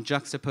example, I'm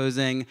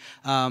juxtaposing,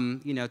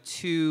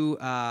 two,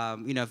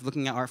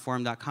 looking at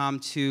artforum.com,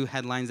 two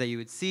headlines that you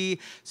would see.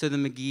 So the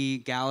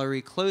McGee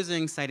Gallery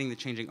closing, citing the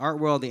changing art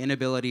world, the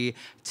inability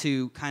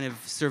to kind of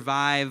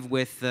survive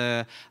with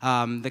the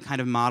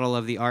kind of model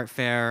of the art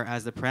fair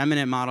as the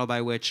preeminent model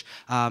by which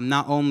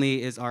not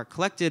only is art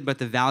collected, but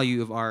the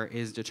value of art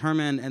is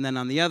determined. And then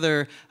on the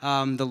other,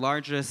 the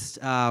largest,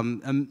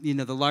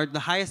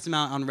 the highest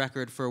amount on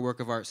record for a work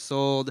of art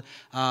sold.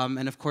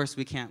 And of course,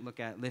 we can't look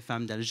at Les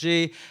Femmes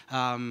d'Alger,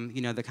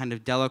 the kind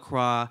of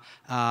Delacroix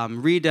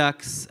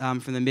redux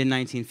from the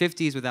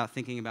mid-1950s without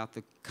thinking about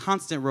the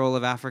constant role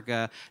of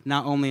Africa,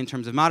 not only in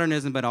terms of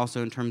modernism, but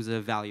also in terms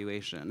of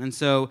valuation. And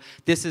so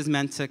this is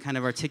meant to kind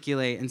of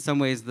articulate, in some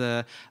ways,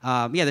 the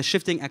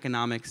shifting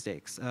economic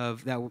stakes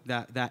of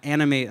that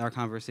animate our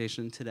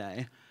conversation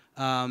today.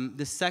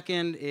 The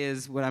second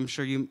is what I'm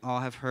sure you all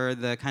have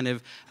heard, the kind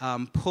of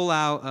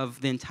pull-out of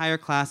the entire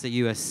class at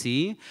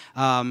USC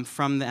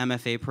from the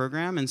MFA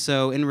program. And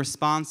so in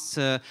response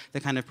to the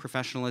kind of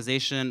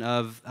professionalization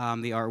of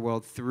the art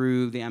world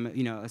through the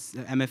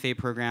MFA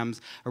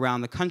programs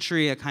around the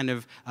country, a kind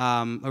of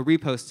a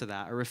repost to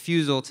that, a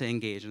refusal to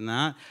engage in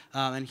that.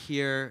 And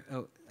here,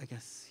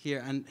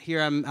 here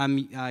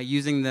I'm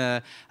using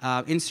the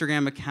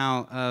Instagram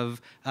account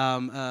of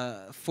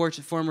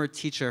former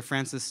teacher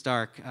Francis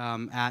Stark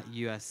at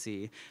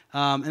USC.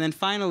 And then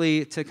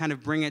finally, to kind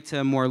of bring it to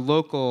a more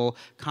local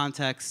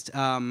context,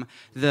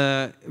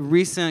 the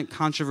recent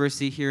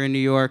controversy here in New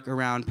York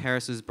around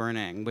Paris's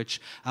Burning,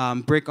 which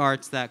Brick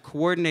Arts that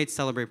coordinates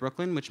Celebrate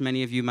Brooklyn, which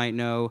many of you might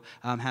know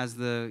has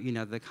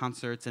the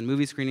concerts and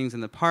movie screenings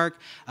in the park,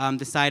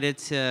 decided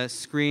to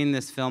screen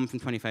this film from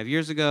 25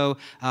 years ago,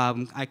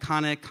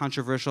 iconic,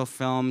 controversial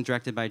film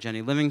directed by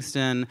Jenny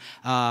Livingston,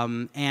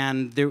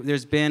 and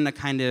there's been a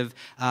kind of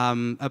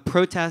a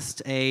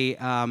protest, a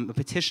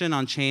petition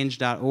on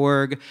change.org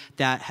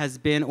that has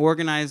been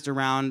organized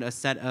around a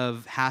set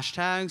of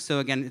hashtags. So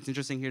again, it's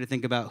interesting here to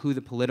think about who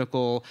the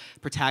political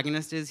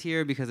protagonist is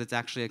here, because it's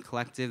actually a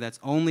collective that's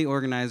only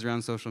organized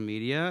around social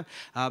media.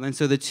 And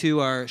so the two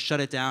are Shut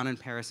It Down and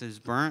Paris is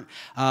Burnt.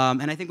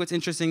 And I think what's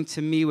interesting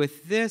to me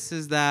with this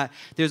is that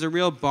there's a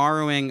real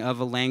borrowing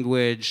of a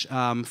language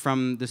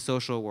from the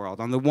social world.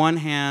 On the one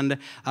hand,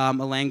 a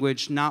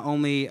language not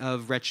only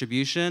of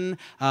retribution,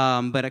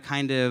 but a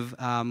kind of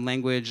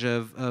language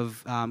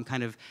of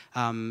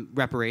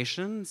reparation.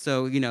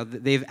 So,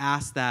 they've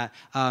asked that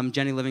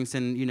Jenny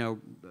Livingston,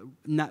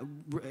 not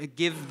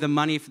give the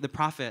money for the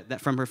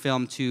profit from her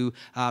film to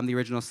the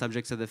original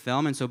subjects of the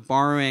film. And so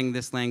borrowing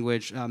this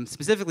language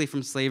specifically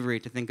from slavery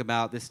to think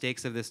about the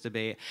stakes of this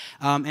debate.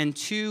 And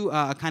two,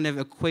 a kind of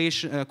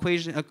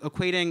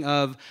equating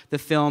of the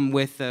film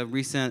with the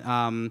recent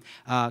kind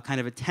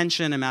of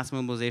attention and mass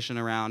mobilization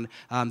around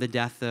the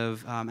death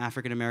of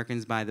African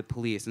Americans by the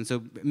police. And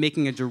so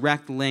making a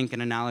direct link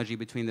and analogy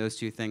between those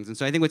two things. And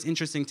so I think what's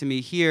interesting to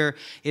me here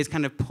is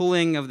kind of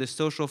pulling of the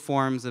social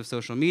forms of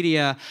social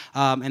media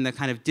and the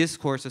kind of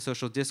discourse, a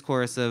social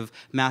discourse of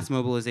mass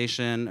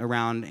mobilization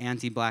around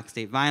anti-Black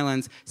state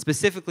violence,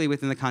 specifically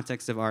within the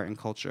context of art and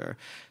culture.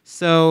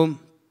 So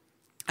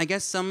I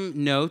guess some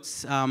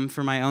notes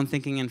for my own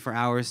thinking and for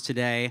ours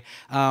today.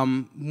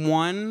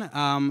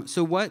 One,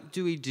 so what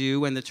do we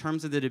do when the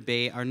terms of the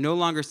debate are no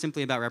longer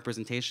simply about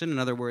representation? In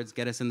other words,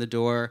 get us in the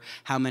door,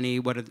 how many,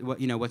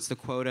 what's the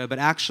quota, but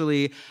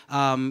actually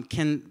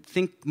can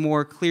think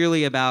more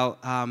clearly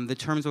about the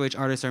terms by which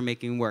artists are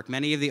making work.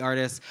 Many of the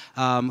artists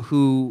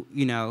who,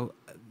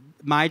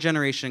 my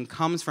generation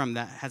comes from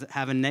that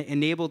have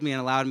enabled me and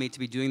allowed me to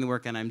be doing the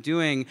work that I'm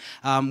doing,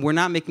 we're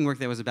not making work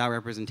that was about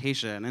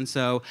representation. And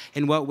so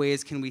in what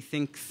ways can we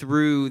think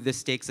through the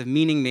stakes of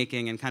meaning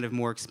making in kind of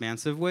more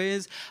expansive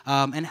ways?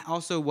 And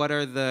also what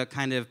are the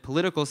kind of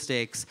political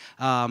stakes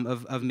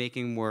of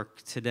making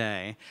work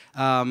today?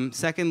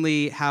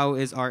 Secondly, how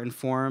is art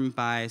informed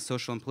by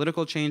social and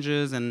political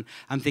changes? And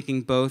I'm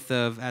thinking both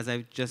of, as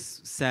I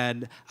just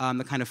said,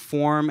 the kind of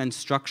form and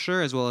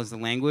structure as well as the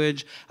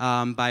language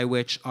by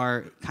which art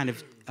kind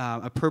of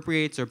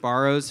appropriates or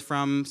borrows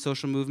from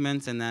social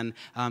movements and then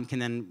can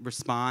then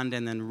respond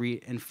and then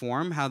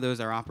re-inform how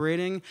those are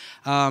operating.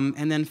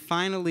 And then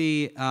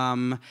finally,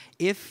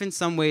 if in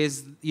some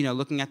ways,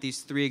 looking at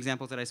these three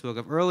examples that I spoke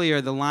of earlier,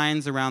 the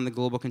lines around the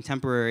global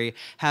contemporary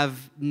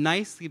have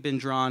nicely been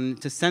drawn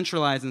to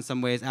centralize in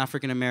some ways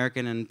African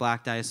American and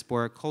Black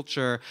diasporic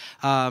culture,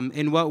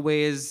 in what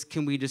ways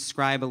can we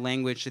describe a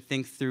language to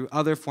think through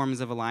other forms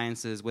of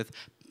alliances with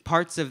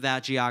parts of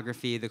that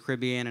geography, the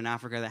Caribbean and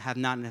Africa, that have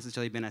not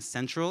necessarily been as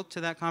central to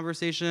that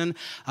conversation,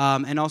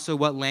 and also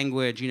what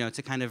language,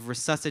 to kind of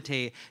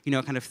resuscitate,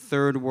 kind of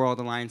third world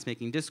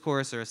alliance-making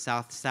discourse or a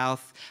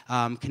South-South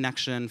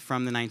connection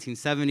from the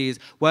 1970s.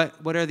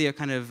 What are the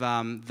kind of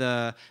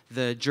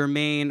the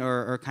germane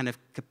or kind of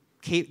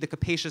the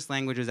capacious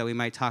languages that we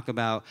might talk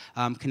about,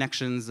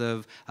 connections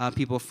of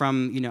people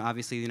from,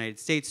 obviously the United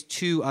States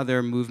to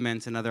other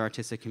movements and other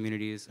artistic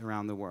communities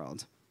around the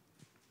world.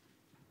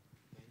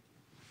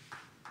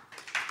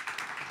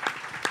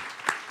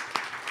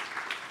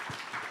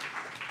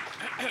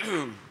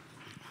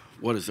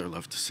 What is there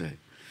left to say?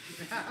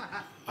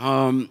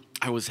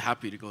 I was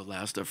happy to go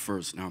last at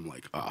first. Now I'm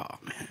like, oh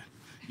man,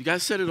 you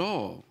guys said it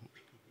all.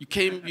 You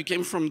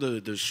came from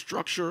the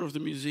structure of the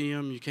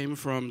museum. You came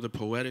from the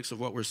poetics of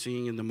what we're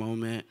seeing in the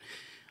moment.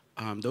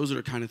 Those are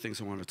the kind of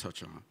things I want to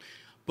touch on.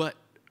 But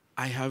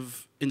I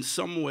have, in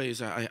some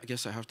ways, I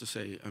guess I have to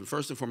say,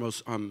 first and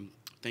foremost,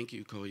 thank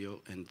you, Koyo,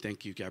 and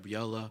thank you,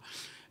 Gabriella,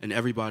 and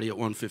everybody at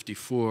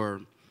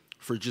 154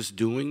 for just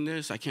doing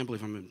this. I can't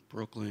believe I'm in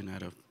Brooklyn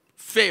at a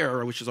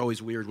fair, which is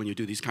always weird when you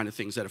do these kind of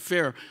things at a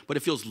fair, but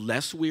it feels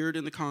less weird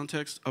in the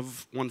context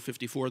of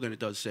 154 than it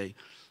does, say,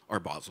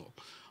 Art Basel.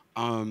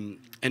 And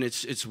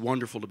it's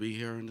wonderful to be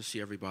here and to see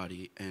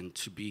everybody and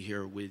to be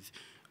here with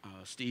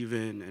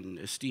Stephen and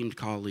esteemed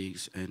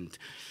colleagues. And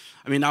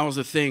I mean, that was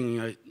the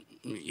thing.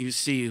 You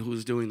see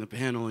who's doing the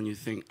panel and you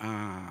think,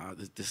 I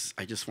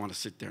just want to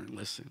sit there and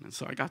listen. And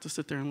so I got to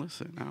sit there and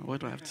listen. Now, what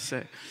do I have to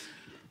say?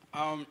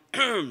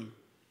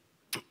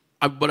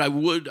 But I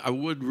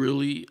would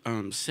really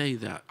say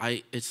that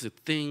it's a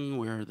thing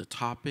where the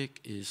topic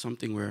is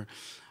something where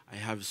I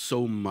have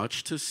so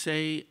much to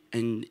say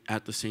and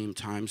at the same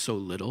time so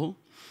little.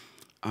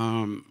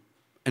 And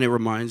it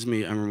reminds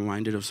me, I'm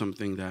reminded of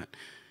something that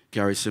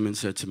Gary Simmons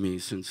said to me,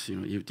 since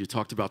you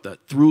talked about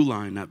that through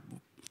line,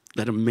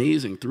 that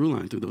amazing through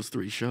line through those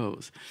 3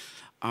 shows.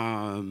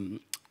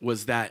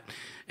 Was that,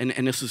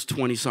 and this was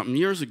 20-something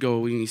years ago,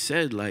 when he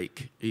said,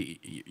 like,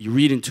 you're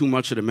reading too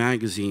much of the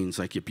magazines,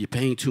 like you're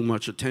paying too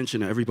much attention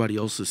to everybody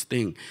else's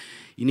thing.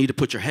 You need to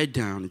put your head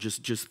down and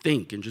just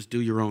think and just do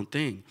your own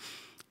thing.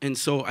 And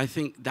so I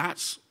think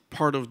that's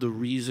part of the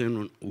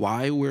reason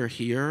why we're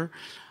here,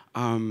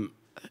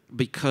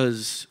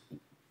 because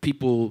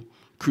people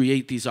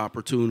create these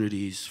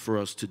opportunities for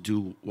us to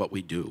do what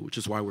we do, which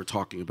is why we're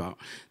talking about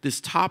this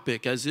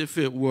topic as if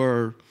it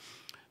were,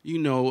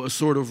 a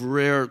sort of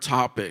rare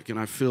topic. And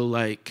I feel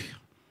like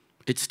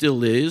it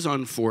still is,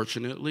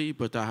 unfortunately,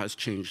 but that has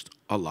changed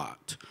a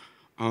lot.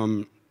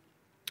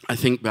 I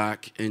think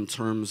back in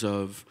terms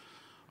of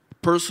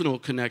personal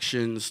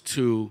connections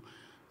to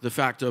the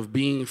fact of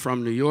being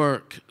from New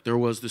York. There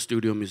was the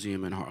Studio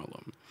Museum in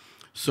Harlem.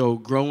 So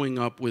growing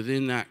up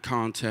within that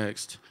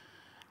context,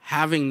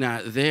 having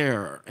that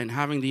there and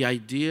having the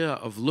idea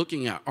of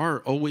looking at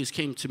art always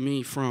came to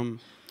me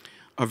from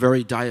a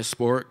very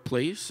diasporic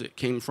place. It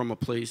came from a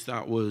place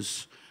that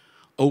was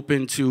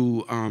open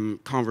to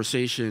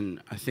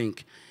conversation, I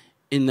think,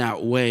 in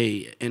that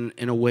way, in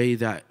a way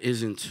that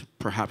isn't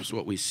perhaps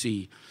what we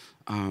see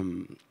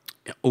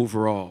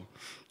overall.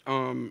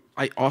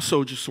 I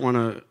also just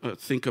want to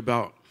think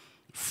about,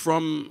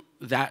 from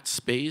that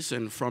space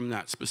and from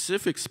that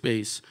specific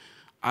space,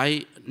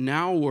 I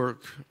now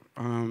work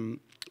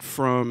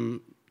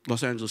from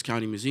Los Angeles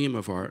County Museum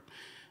of Art,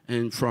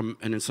 and from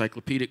an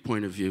encyclopedic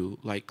point of view,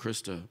 like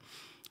Christa.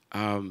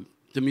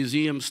 The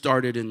museum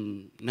started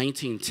in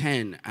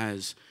 1910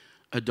 as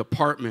a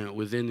department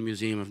within the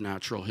Museum of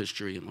Natural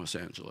History in Los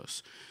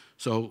Angeles.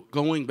 So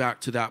going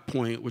back to that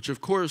point, which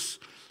of course,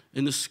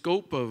 in the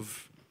scope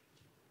of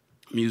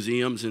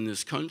museums in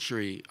this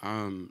country,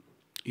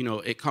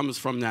 it comes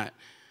from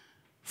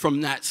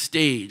that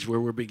stage where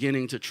we're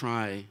beginning to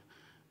try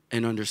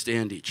and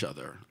understand each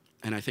other.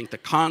 And I think the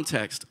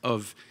context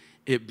of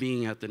it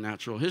being at the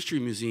Natural History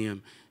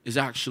Museum is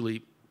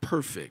actually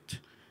perfect.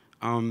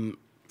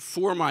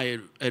 For my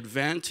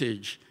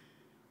advantage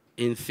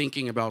in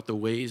thinking about the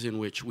ways in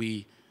which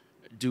we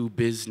do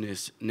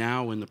business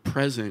now in the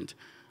present,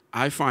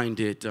 I find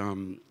it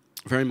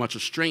very much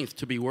a strength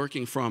to be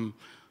working from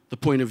the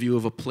point of view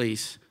of a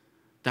place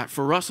that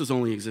for us has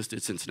only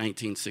existed since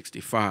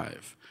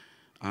 1965,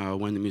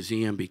 when the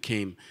museum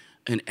became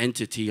an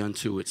entity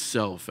unto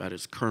itself at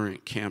its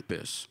current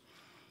campus.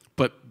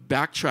 But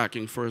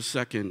backtracking for a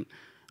second,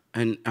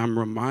 and I'm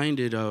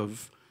reminded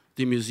of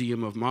the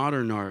Museum of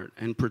Modern Art,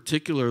 and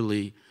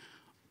particularly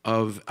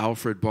of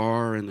Alfred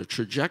Barr and the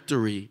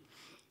trajectory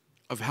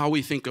of how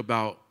we think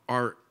about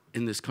art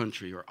in this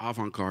country, or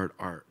avant-garde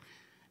art.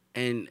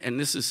 And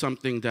this is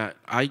something that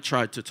I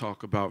tried to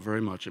talk about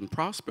very much in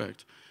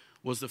Prospect,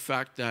 was the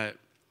fact that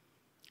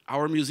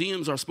our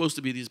museums are supposed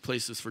to be these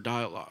places for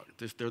dialogue.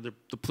 They're the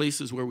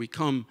places where we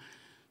come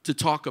to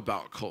talk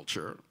about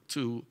culture,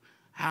 to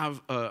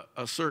have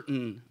a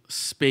certain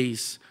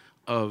space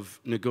of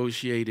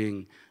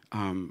negotiating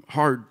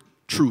hard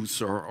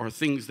truths or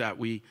things that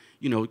we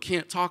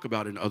can't talk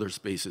about in other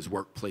spaces,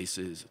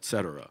 workplaces, et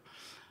cetera.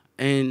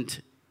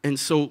 And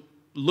so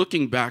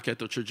looking back at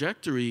the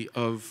trajectory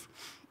of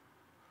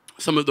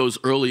some of those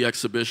early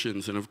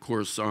exhibitions, and of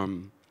course,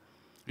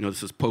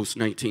 this is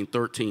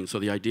post-1913, so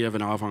the idea of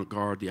an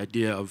avant-garde, the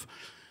idea of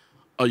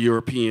a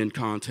European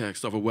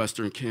context, of a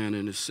Western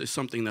canon is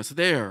something that's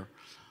there.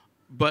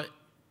 But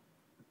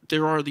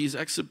there are these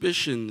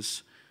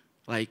exhibitions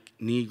like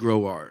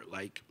Negro art,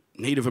 like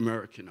Native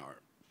American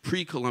art,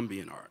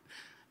 pre-Columbian art.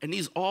 And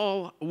these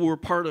all were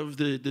part of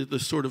the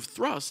sort of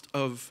thrust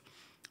of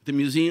the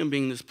museum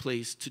being this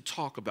place to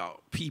talk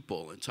about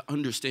people and to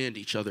understand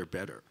each other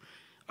better,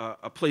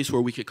 a place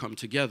where we could come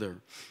together.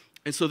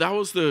 and so that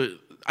was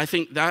I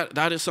think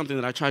that is something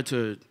that I tried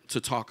to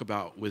talk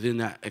about within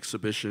that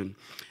exhibition.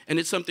 And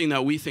it's something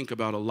that we think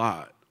about a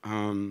lot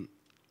and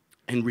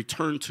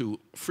return to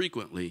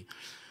frequently.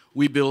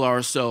 We bill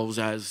ourselves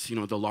as,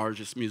 the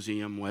largest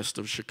museum west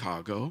of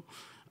Chicago.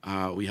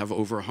 We have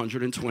over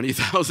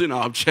 120,000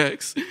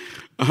 objects.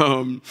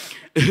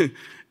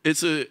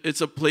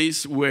 It's a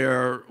place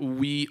where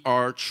we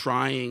are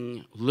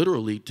trying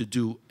literally to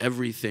do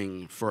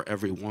everything for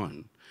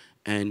everyone.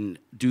 And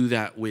do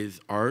that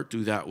with art,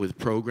 do that with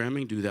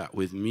programming, do that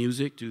with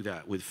music, do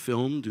that with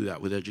film, do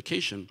that with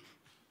education,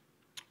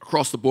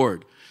 across the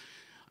board.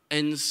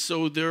 And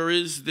so there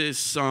is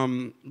this,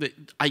 the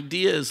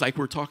ideas like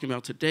we're talking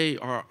about today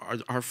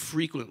are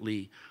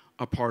frequently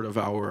a part of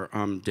our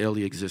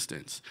daily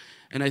existence.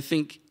 And I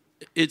think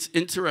it's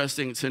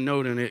interesting to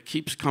note, and it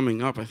keeps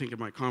coming up, I think, in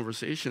my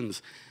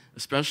conversations,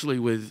 especially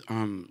with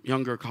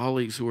younger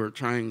colleagues who are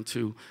trying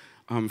to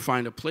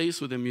find a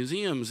place within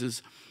museums,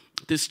 is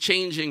this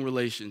changing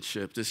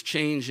relationship, this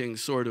changing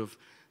sort of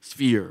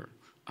sphere.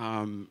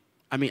 I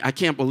mean, I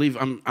can't believe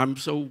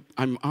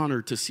I'm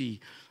honored to see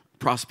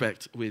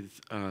Prospect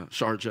with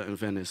Sharjah and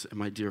Venice and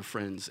my dear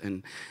friends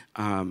and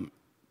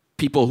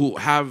people who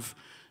have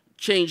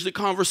changed the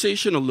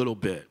conversation a little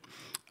bit.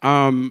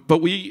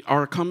 But we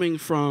are coming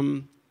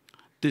from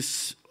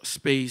this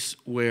space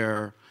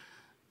where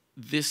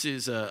this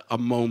is a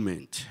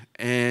moment,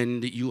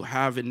 and you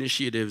have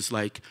initiatives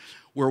like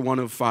we're one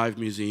of 5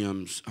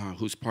 museums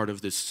who's part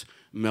of this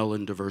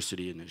Mellon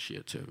Diversity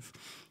Initiative.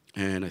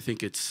 And I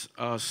think it's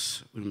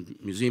us, the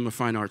Museum of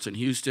Fine Arts in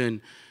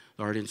Houston,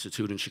 the Art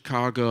Institute in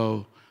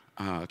Chicago,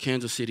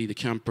 Kansas City, the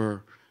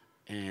Kemper,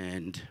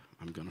 and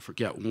I'm gonna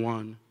forget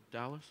one,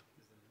 Dallas?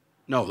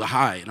 No, the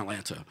High in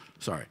Atlanta,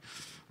 sorry.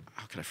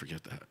 How could I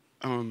forget that?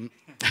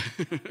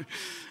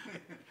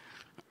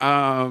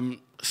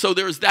 So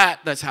there's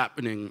that's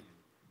happening.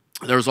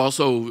 There's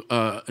also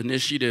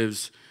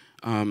initiatives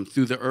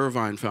through the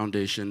Irvine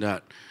Foundation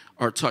that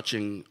are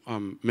touching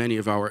many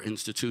of our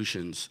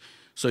institutions.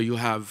 So you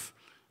have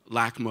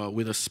LACMA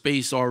with a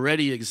space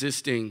already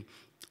existing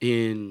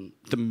in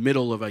the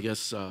middle of, I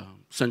guess,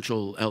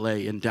 central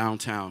LA in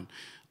downtown.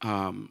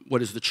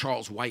 What is the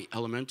Charles White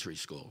Elementary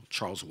School?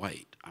 Charles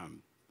White,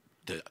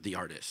 the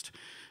artist.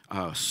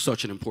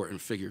 Such an important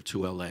figure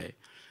to LA.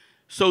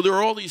 So there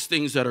are all these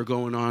things that are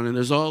going on, and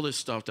there's all this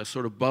stuff that's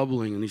sort of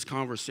bubbling in these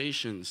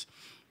conversations,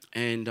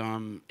 and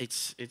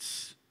it's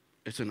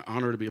an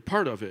honor to be a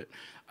part of it.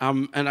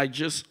 And I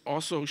just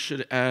also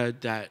should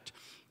add that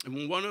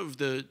one of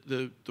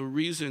the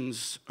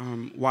reasons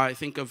why I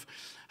think of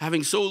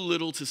having so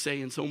little to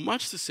say and so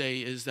much to say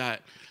is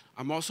that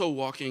I'm also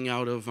walking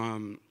out of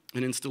an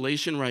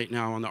installation right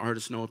now on the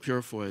artist Noah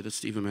Purifoy that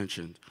Stephen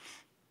mentioned.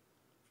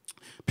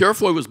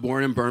 Purifoy was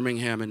born in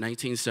Birmingham in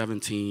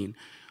 1917,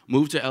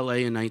 moved to LA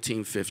in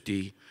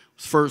 1950,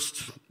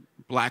 first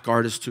black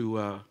artist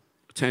to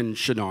attend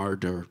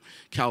Chouinard, or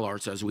Cal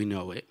Arts as we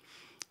know it.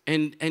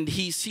 And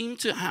he seemed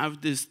to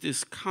have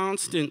this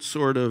constant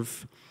sort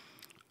of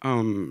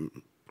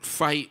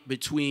fight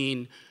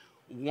between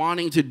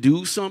wanting to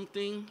do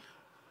something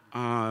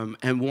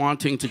and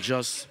wanting to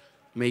just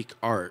make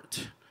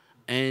art.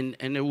 And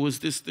there was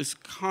this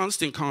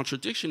constant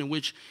contradiction in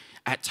which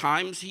at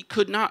times he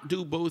could not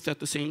do both at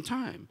the same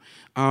time.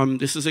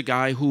 This is a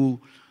guy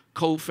who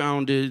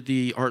co-founded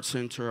the Art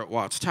Center at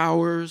Watts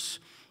Towers.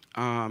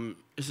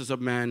 This is a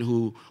man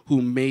who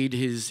made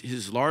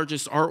his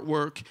largest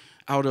artwork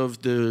out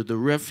of the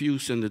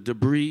refuse and the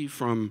debris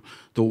from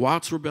the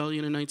Watts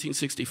Rebellion in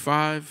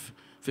 1965,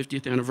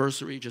 50th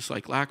anniversary, just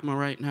like LACMA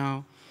right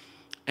now.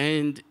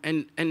 And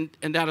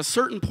at a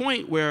certain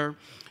point where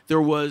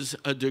there was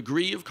a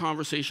degree of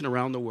conversation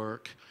around the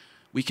work,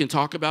 we can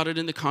talk about it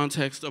in the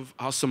context of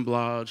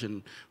assemblage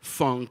and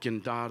funk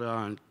and Dada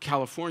and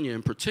California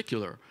in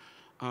particular.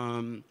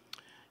 And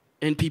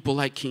people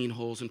like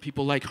Keenholz and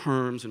people like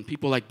Herms and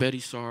people like Betty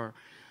Saar.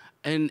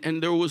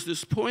 And there was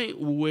this point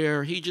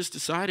where he just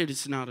decided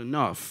it's not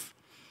enough.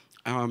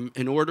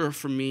 In order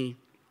for me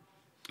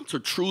to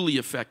truly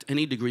affect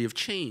any degree of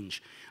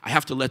change, I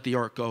have to let the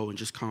art go and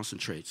just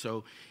concentrate.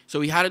 So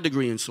he had a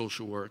degree in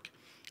social work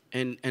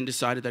and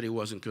decided that he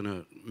wasn't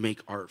gonna make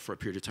art for a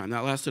period of time.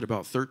 That lasted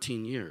about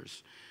 13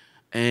 years.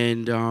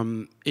 And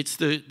it's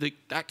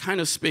that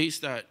kind of space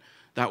that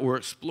we're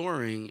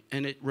exploring.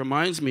 And it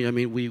reminds me, I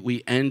mean,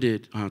 we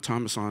ended,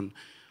 Thomas, on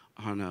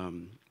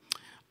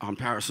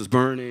Paris is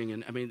Burning,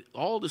 and I mean,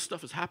 all this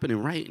stuff is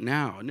happening right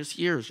now, and this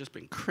year has just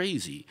been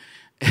crazy.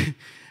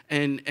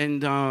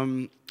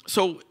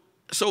 So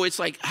it's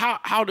like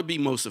how to be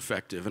most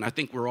effective, and I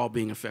think we're all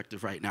being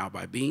effective right now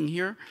by being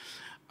here.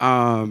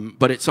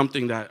 But it's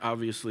something that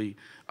obviously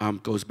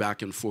goes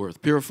back and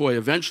forth. Purifoy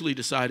eventually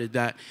decided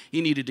that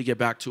he needed to get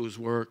back to his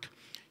work.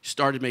 He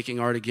started making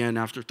art again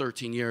after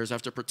 13 years,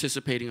 after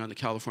participating on the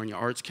California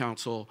Arts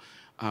Council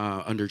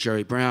under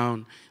Jerry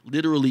Brown,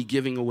 literally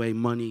giving away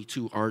money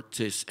to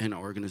artists and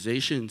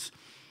organizations.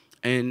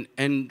 And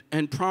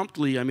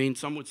promptly, I mean,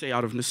 some would say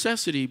out of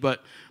necessity,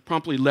 but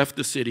promptly left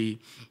the city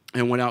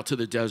and went out to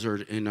the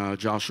desert in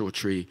Joshua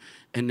Tree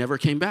and never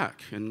came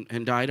back,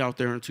 and died out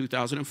there in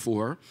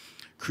 2004,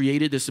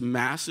 created this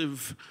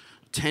massive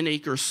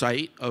 10-acre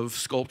site of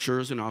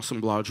sculptures and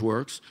assemblage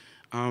works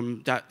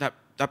that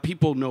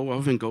people know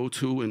of and go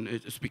to, and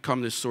it's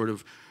become this sort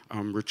of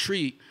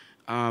retreat.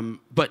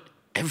 But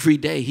every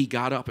day he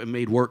got up and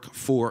made work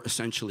for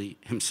essentially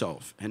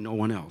himself and no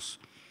one else.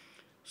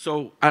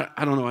 So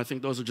I don't know, I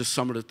think those are just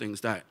some of the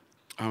things that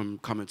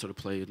come into the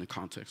play in the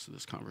context of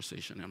this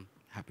conversation. I'm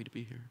happy to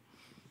be here.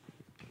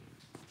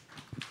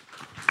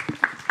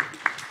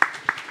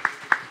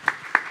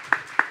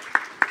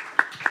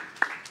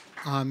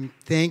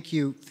 Thank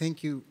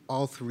you,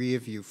 all three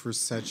of you, for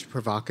such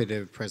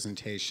provocative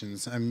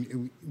presentations.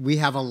 We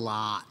have a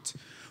lot.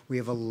 We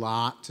have a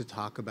lot to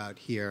talk about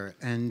here,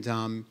 and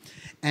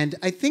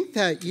I think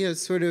that, you know,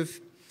 sort of,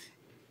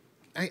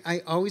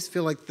 I always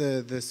feel like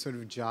the sort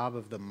of job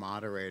of the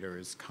moderator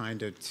is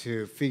kind of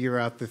to figure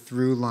out the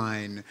through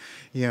line,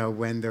 you know,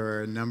 when there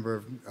are a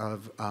number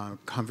of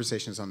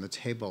conversations on the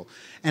table.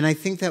 And I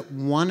think that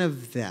one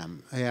of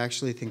them, I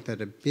actually think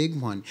that a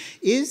big one,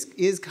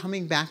 is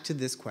coming back to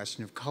this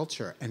question of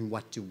culture and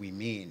what do we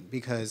mean?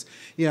 Because,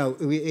 you know,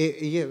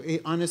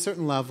 on a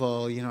certain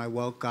level, you know, I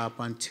woke up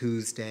on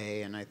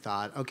Tuesday and I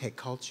thought, okay,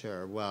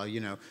 culture, well,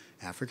 you know,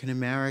 African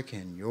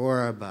American,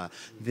 Yoruba,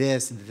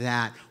 this,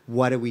 that.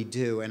 What do we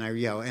do? And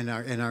we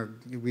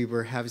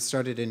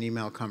started an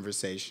email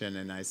conversation,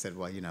 and I said,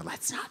 well, you know,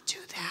 let's not do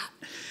that.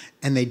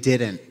 And they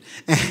didn't.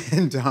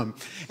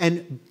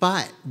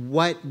 But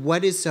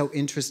what is so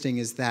interesting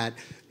is that,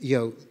 you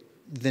know,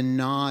 the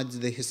nods,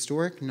 the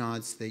historic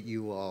nods that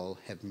you all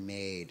have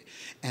made.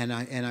 And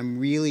I'm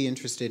really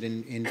interested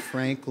in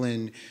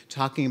Franklin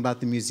talking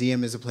about the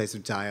museum as a place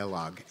of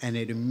dialogue. And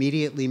it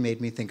immediately made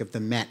me think of the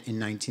Met in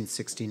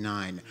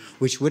 1969,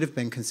 which would have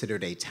been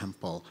considered a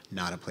temple,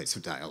 not a place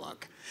of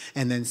dialogue.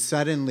 And then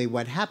suddenly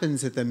what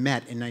happens at the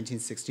Met in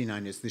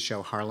 1969 is the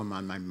show Harlem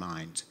on My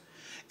Mind.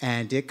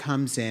 And it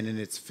comes in, and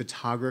it's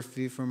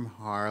photography from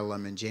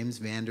Harlem, and James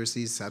Van Der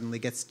Zee suddenly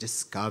gets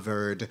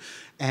discovered,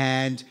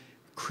 and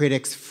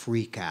critics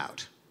freak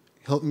out.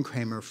 Hilton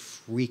Kramer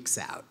freaks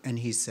out, and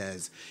he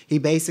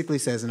basically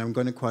says, and I'm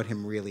going to quote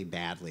him really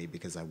badly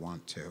because I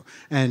want to,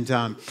 and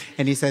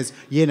he says,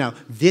 you know,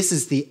 this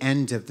is the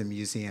end of the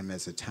museum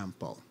as a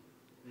temple.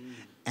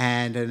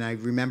 And I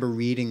remember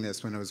reading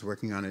this when I was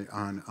working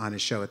on a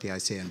show at the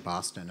ICA in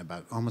Boston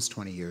about almost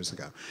 20 years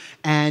ago,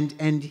 and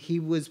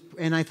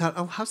I thought,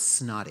 oh, how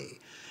snotty,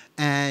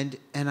 and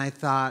I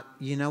thought,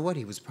 you know what,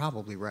 he was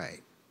probably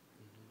right.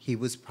 He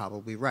was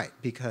probably right,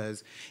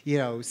 because, you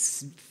know,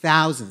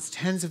 thousands,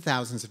 tens of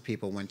thousands of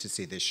people went to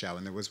see this show,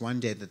 and there was one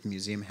day that the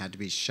museum had to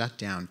be shut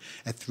down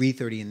at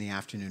 3:30 in the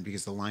afternoon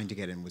because the line to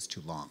get in was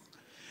too long,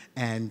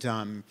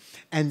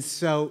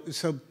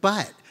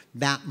 but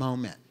that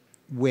moment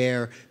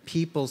where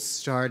people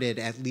started,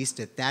 at least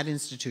at that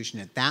institution,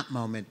 at that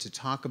moment, to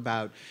talk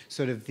about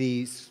sort of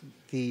the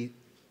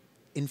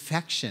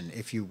infection,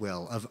 if you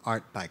will, of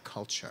art by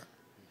culture,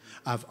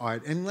 of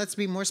art, and let's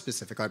be more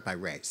specific, art by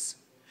race.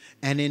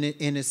 And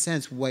in a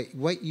sense,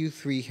 what you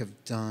three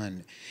have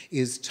done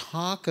is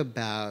talk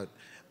about,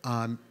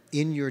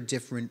 in your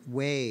different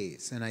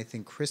ways, and I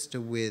think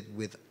Christa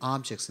with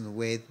objects, and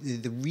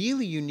the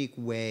really unique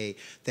way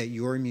that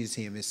your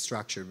museum is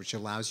structured, which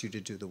allows you to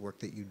do the work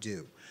that you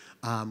do,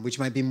 which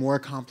might be more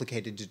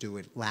complicated to do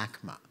at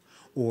LACMA,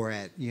 or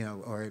at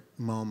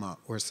MoMA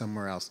or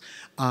somewhere else.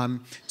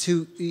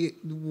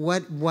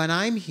 What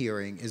I'm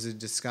hearing is a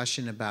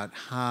discussion about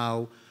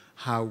how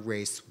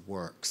race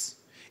works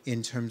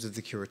in terms of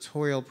the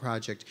curatorial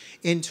project,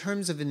 in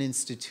terms of an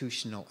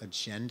institutional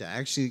agenda. I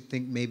actually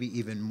think maybe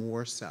even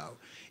more so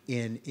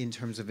in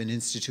terms of an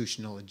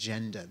institutional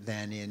agenda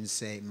than in,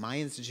 say,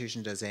 my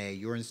institution does A,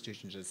 your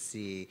institution does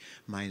C,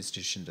 my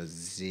institution does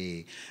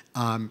Z.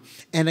 And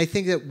I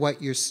think that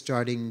what you're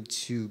starting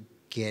to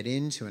get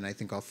into, and I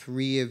think all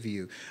three of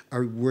you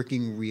are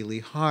working really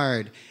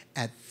hard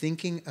at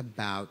thinking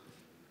about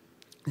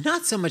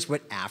not so much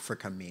what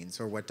Africa means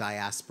or what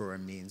diaspora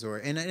means,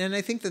 and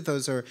I think that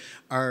those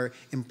are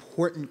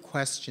important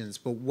questions,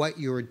 but what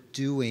you're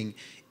doing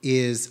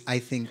is, I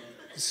think,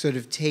 sort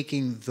of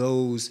taking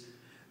those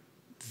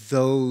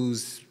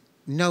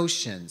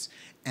notions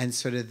and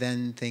sort of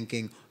then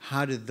thinking,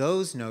 how do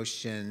those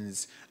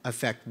notions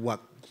affect what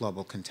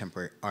global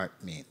contemporary art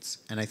means?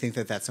 And I think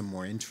that that's a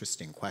more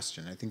interesting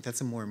question. I think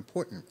that's a more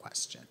important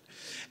question.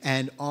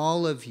 And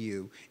all of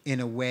you, in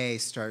a way,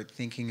 start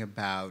thinking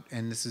about,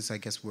 and this is, I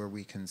guess, where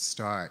we can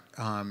start.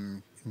 I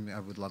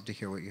would love to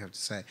hear what you have to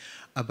say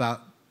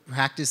about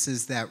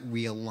practices that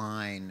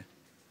realign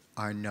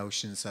our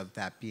notions of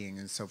that being.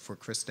 And so for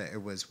Christa,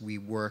 it was we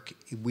work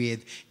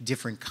with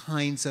different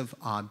kinds of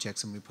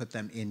objects and we put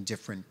them in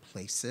different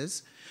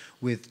places.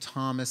 With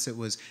Thomas, it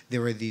was there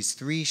were these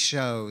three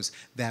shows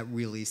that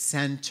really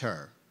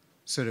center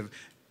sort of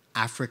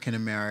African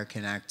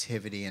American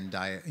activity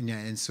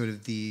and sort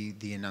of the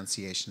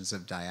enunciations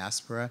of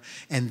diaspora.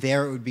 And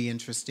there it would be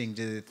interesting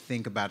to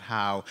think about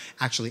how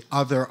actually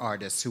other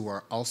artists who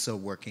are also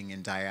working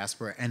in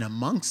diaspora and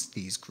amongst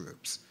these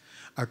groups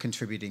are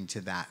contributing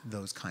to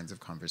those kinds of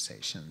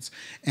conversations.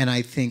 And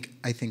I think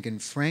in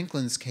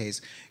Franklin's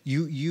case,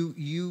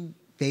 you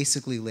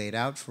basically laid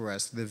out for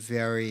us the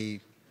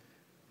very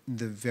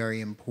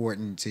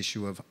important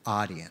issue of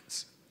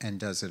audience, and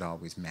does it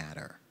always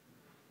matter?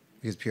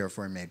 Because Pierre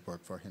Foy made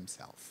work for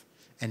himself.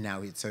 And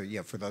now,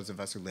 for those of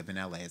us who live in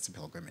LA, it's a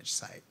pilgrimage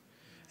site.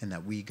 And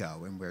that we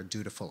go, and we're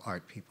dutiful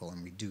art people,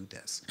 and we do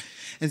this.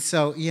 And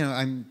so,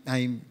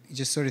 I'm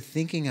just sort of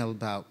thinking out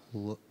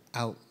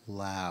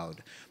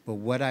loud. But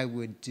what I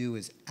would do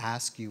is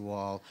ask you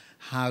all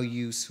how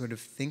you sort of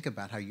think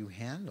about how you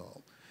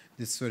handle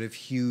this sort of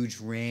huge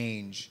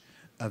range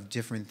of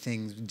different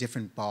things,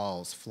 different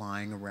balls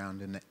flying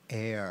around in the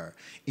air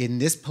in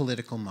this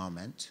political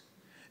moment,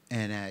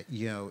 and at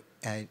you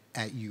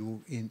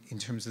in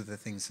terms of the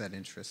things that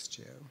interest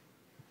you.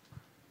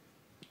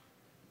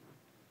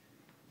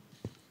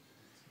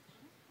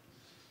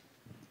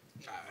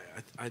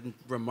 I'm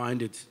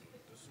reminded.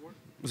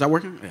 Was that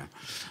working? Yeah.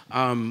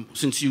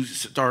 Since you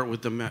start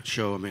with the Met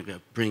show, I'm going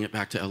to bring it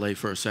back to LA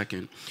for a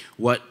second.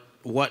 What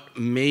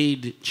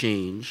made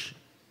change?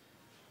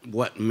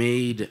 What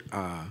made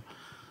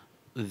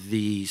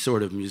the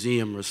sort of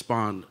museum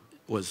respond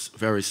was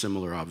very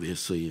similar,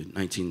 obviously, in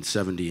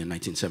 1970 and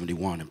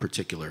 1971 in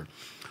particular,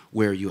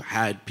 where you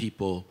had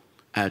people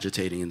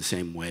agitating in the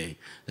same way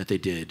that they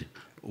did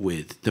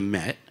with the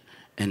Met,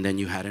 and then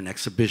you had an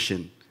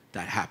exhibition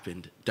that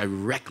happened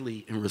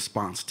directly in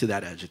response to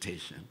that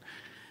agitation.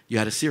 You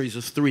had a series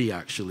of 3,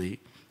 actually.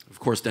 Of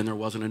course, then there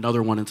wasn't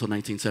another one until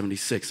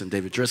 1976 and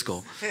David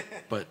Driscoll,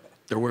 but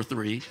there were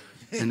 3,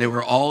 and they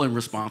were all in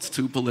response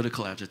to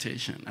political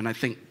agitation. And I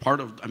think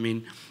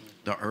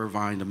the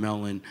Irvine, the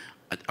Mellon,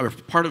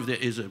 part of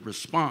it is a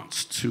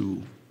response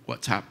to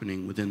what's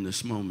happening within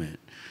this moment.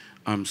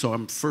 So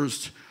I'm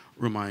first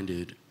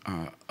reminded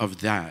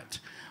of that.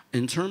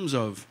 In terms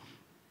of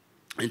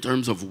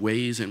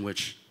ways in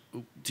which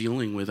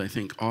dealing with, I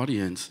think,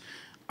 audience,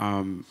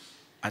 that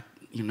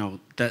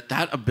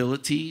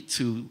ability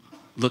to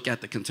look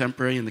at the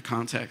contemporary in the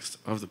context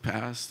of the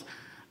past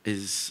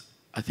is,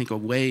 I think, a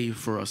way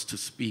for us to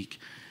speak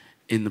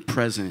in the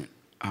present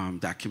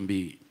that can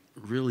be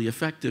really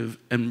effective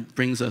and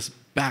brings us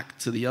back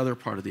to the other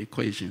part of the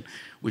equation,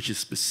 which is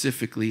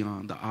specifically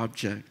on the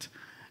object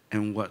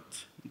and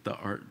what the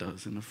art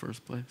does in the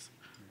first place.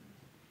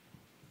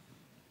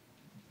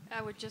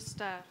 I would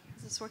just,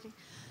 is this working?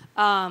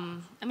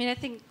 I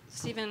think,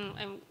 Stephen,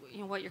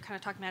 what you're kind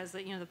of talking about is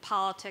that, the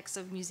politics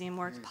of museum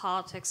work,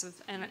 politics of,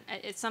 and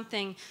it's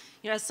something,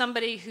 as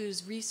somebody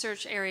whose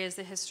research area is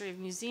the history of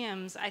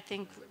museums, I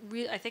think,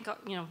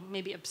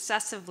 maybe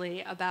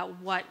obsessively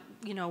about what,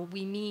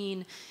 we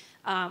mean.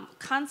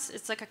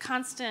 It's like a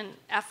constant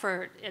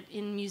effort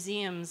in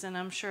museums, and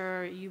I'm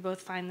sure you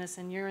both find this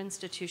in your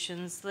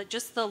institutions, like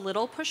just the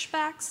little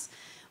pushbacks.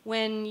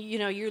 When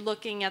you're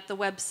looking at the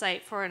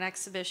website for an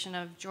exhibition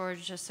of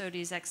George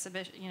Sodi's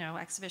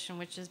exhibition,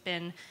 which has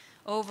been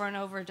over and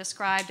over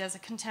described as a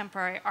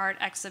contemporary art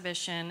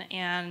exhibition,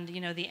 and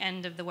the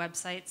end of the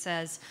website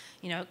says,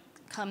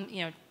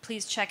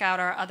 please check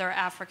out our other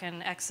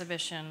African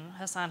exhibition,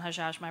 Hassan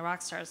Hajjaj, My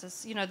Rock Stars.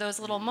 It's,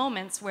 those little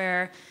moments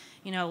where,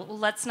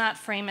 let's not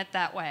frame it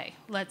that way.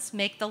 Let's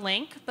make the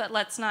link, but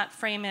let's not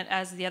frame it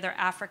as the other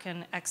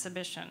African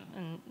exhibition,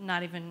 and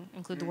not even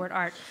include the word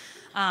art.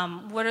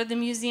 What are the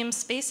museum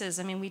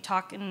spaces? We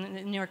talk in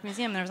the New York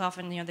Museum, there's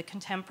often, the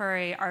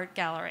Contemporary Art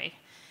Gallery.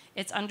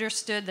 It's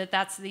understood that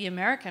that's the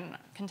American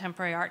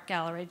Contemporary Art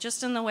Gallery,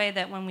 just in the way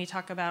that when we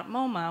talk about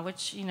MoMA,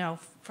 which,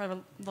 for the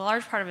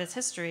large part of its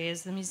history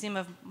is the Museum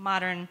of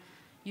Modern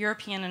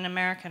European and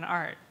American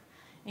Art,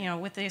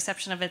 with the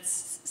exception of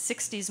its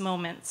 60s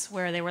moments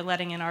where they were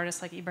letting in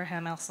artists like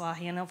Ibrahim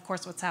El-Slahi, and of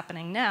course what's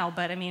happening now,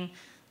 but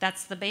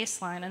that's the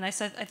baseline. And I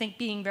think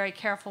being very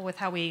careful with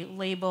how we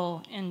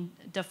label and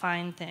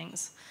define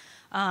things.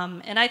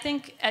 And I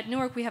think at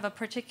Newark we have a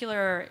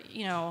particular,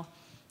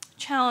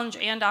 challenge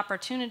and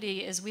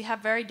opportunity is we have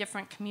very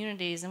different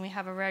communities, and we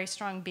have a very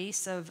strong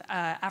base of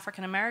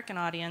African American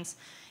audience,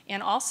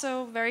 and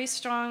also very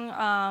strong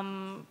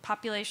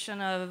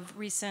population of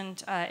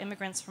recent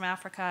immigrants from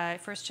Africa,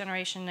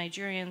 first-generation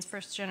Nigerians,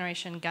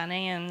 first-generation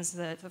Ghanaians.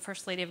 The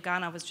First Lady of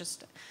Ghana was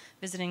just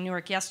visiting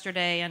Newark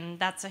yesterday, and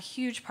that's a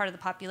huge part of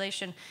the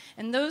population.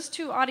 And those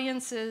two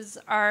audiences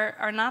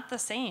are not the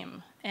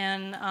same,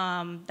 and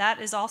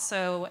that is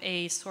also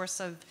a source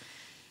of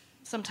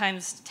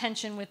sometimes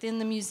tension within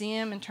the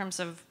museum in terms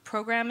of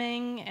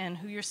programming and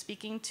who you're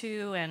speaking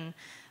to and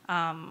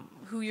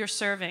who you're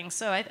serving.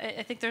 So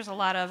I think there's a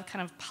lot of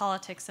kind of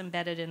politics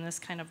embedded in this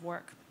kind of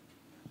work.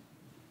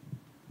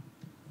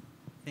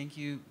 Thank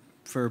you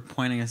for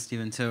pointing us,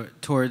 Stephen,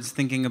 towards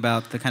thinking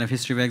about the kind of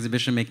history of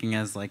exhibition making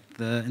as like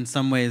in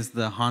some ways,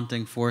 the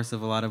haunting force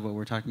of a lot of what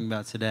we're talking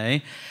about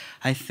today.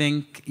 I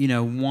think,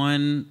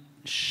 one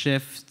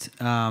shift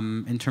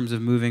in terms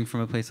of moving from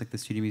a place like the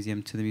Studio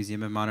Museum to the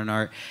Museum of Modern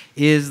Art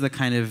is the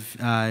kind of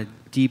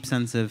deep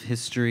sense of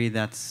history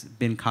that's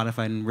been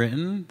codified and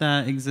written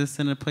that exists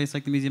in a place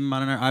like the Museum of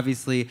Modern Art.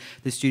 Obviously,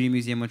 the Studio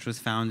Museum, which was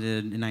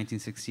founded in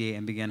 1968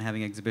 and began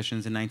having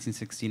exhibitions in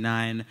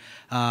 1969,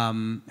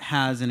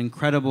 has an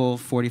incredible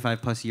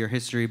 45-plus year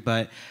history,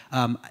 but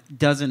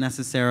doesn't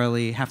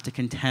necessarily have to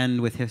contend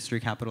with history,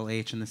 capital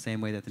H, in the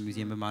same way that the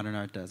Museum of Modern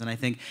Art does. And I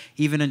think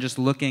even in just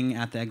looking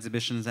at the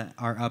exhibitions that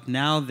are up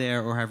now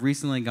there or have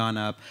recently gone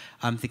up,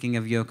 I'm thinking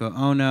of Yoko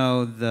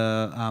Ono,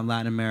 the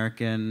Latin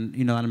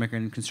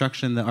American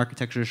construction, the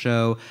architecture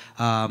show,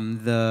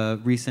 the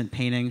recent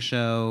painting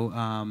show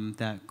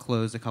that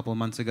closed a couple of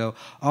months ago.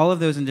 All of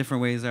those in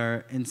different ways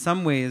are, in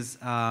some ways,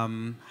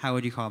 how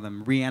would you call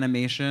them?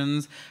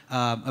 Reanimations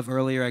of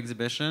earlier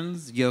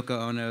exhibitions. Yoko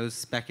Ono's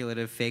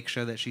speculative fake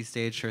show that she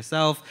staged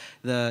herself,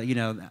 the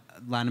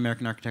Latin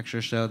American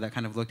architecture show that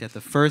kind of looked at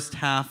the first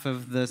half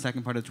of the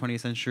second part of the 20th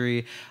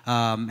century,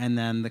 and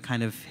then the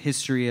kind of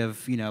history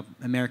of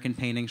American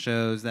painting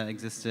shows that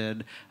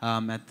existed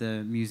at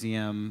the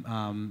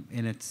museum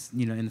in its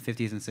in the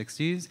 50s and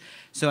 60s.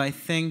 So I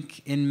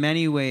think in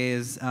many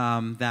ways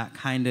that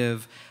kind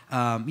of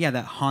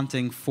that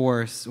haunting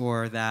force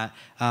or that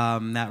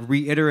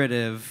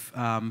reiterative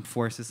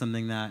force is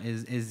something that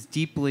is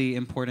deeply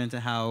important to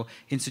how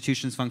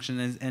institutions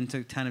function, and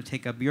to kind of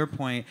take up your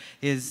point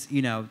is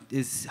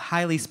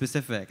highly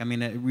specific. I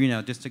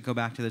mean, just to go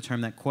back to the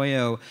term that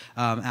Koyo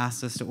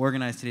asked us to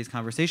organize today's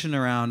conversation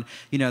around,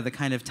 the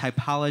kind of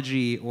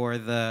typology or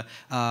the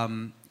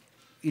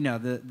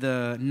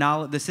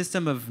the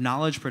system of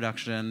knowledge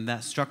production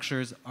that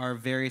structures our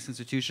various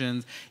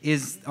institutions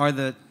are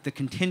the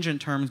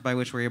contingent terms by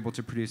which we're able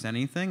to produce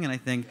anything. And I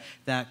think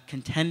that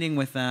contending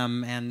with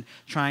them and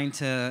trying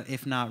to,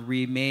 if not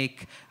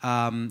remake,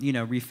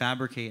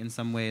 refabricate in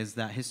some ways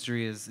that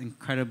history is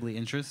incredibly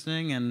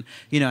interesting. And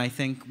I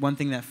think one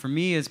thing that for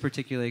me is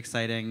particularly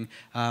exciting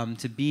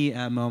to be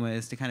at MoMA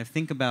is to kind of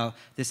think about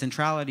the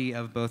centrality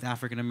of both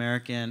African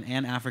American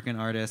and African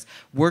artists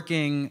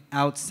working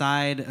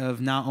outside of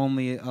not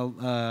only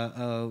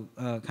a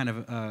kind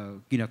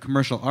of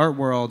commercial art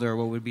world, or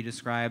what would be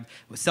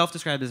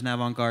self-described as an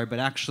avant-garde, but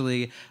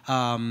actually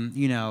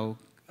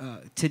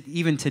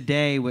even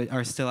today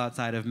are still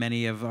outside of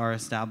many of our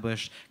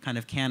established kind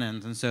of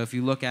canons. And so if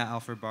you look at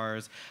Alfred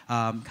Barr's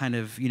kind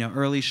of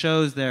early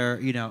shows, they're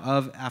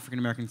of African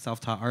American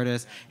self-taught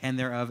artists, and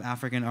they're of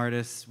African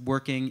artists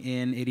working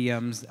in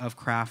idioms of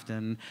craft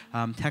and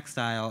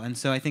textile. And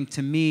so I think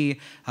to me,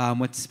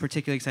 what's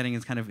particularly exciting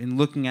is kind of in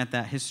looking at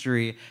that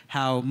history,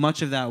 how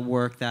much of that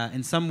work that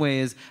in some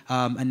ways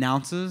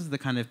announces the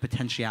kind of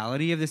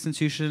potentiality of this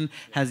institution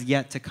has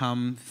yet to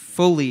come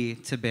fully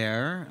to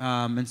bear.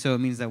 And so it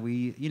means that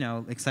we,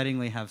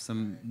 excitingly have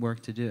some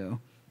work to do.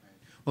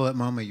 Well, at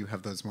MoMA, you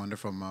have those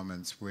wonderful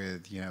moments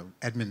with,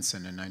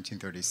 Edmondson in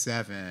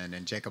 1937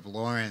 and Jacob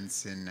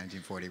Lawrence in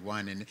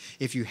 1941. And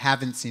if you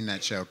haven't seen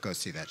that show, go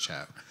see that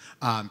show.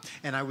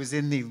 And I was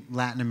in the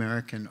Latin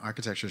American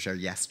architecture show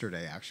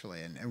yesterday, actually.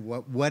 And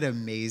what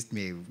amazed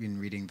me in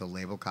reading the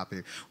label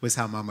copy was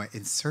how MoMA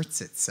inserts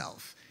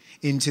itself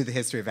into the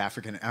history of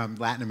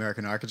Latin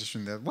American architecture.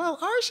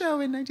 Our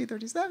show in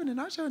 1937 and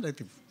our show in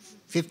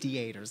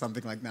 1958 or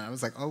something like that. I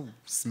was like, oh,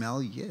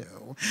 smell you.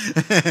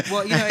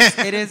 Well,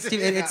 it's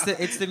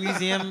the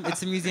museum. It's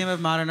the Museum of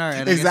Modern Art.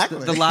 And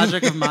exactly. The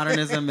logic of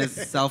modernism is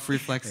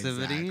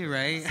self-reflexivity, exactly.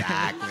 Right?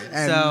 Exactly.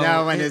 And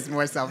no one is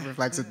more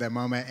self-reflexive than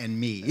MoMA and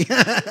me.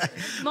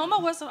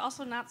 MoMA was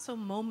also not so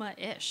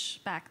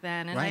MoMA-ish back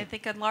then, and right. I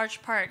think in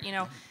large part,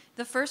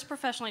 the first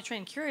professionally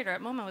trained curator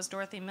at MoMA was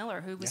Dorothy Miller,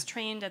 who was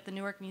trained at the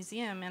Newark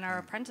Museum in our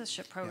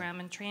apprenticeship program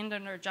and trained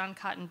under John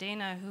Cotton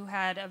Dana, who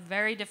had a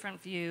very different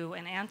view,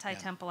 an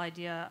anti-temple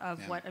idea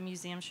of what a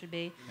museum should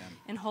be.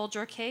 And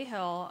Holger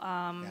Cahill,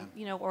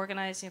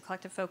 organized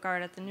collective folk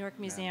art at the Newark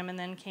Museum and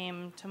then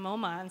came to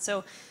MoMA. And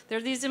so there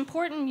are these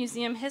important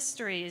museum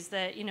histories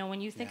that,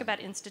 when you think about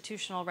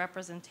institutional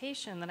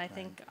representation, that I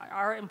think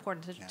are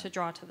important to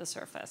draw to the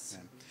surface.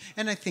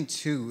 And I think,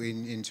 too,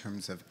 in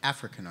terms of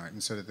African art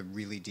and sort of the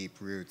really deep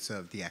roots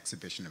of the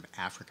exhibition of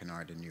African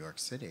art in New York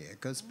City.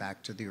 It goes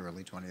back to the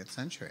early 20th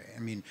century. I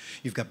mean,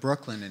 you've got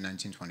Brooklyn in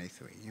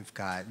 1923. You've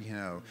got,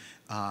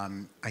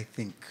 I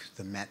think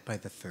the Met by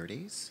the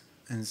 30s,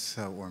 and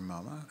so, or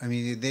MoMA. I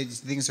mean,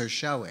 things are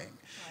showing,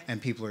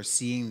 and people are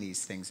seeing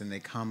these things, and they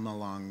come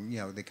along,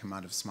 they come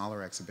out of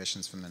smaller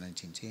exhibitions from the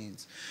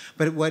 19-teens.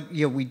 But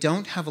we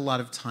don't have a lot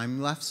of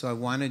time left, so I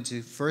wanted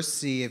to first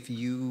see if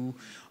you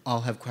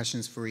all have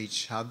questions for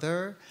each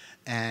other.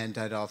 And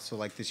I'd also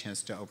like the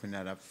chance to open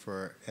that up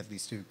for at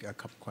least a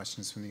couple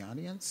questions from the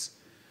audience.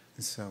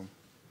 And so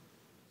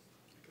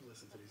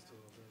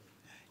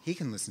he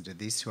can listen to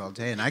these two all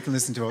day, and I can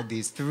listen to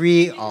these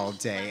three all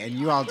day, and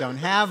you all don't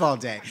have all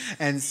day.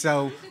 And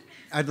so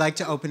I'd like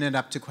to open it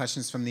up to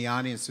questions from the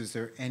audience. Is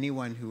there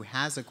anyone who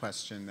has a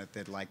question that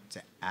they'd like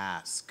to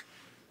ask?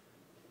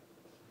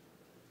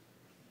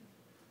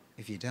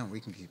 If you don't, we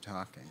can keep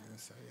talking.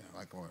 So,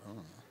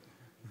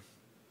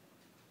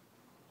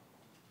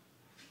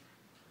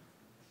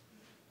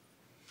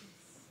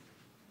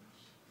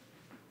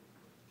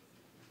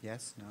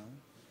 Yes, no?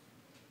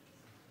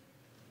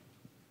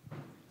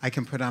 I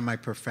can put on my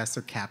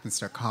professor cap and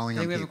start calling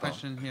on people. We have a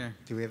question here.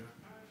 Do we have?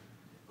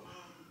 What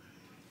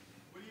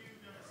do you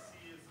guys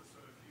see as the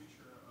sort of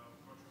future of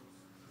cultural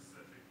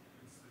specific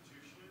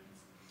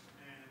institutions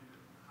and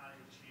how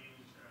they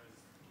change as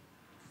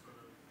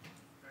sort of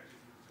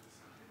factors move to the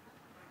side?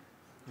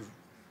 Or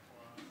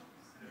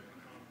they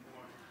become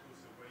more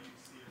inclusive? What do you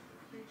see as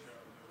the future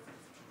of those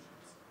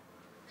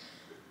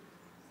institutions?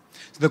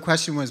 So the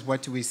question was,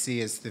 what do we see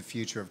as the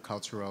future of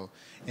cultural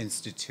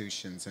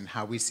institutions and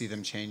how we see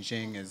them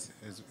changing as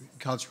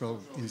cultural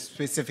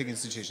specific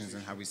institutions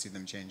and how we see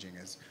them changing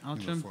as I'll we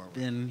move jump forward?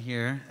 in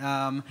here.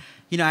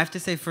 You know, I have to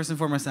say, first and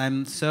foremost,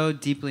 I'm so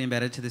deeply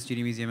embedded to the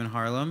Studio Museum in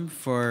Harlem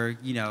for,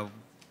 you know,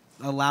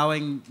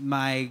 allowing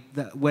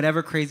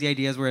whatever crazy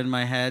ideas were in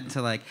my head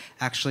to like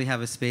actually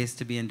have a space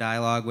to be in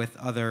dialogue with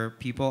other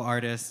people,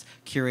 artists,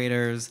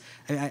 curators.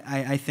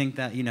 I think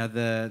that, you know,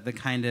 the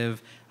kind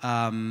of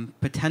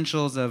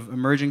potentials of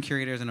emerging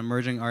curators and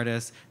emerging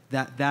artists,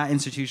 that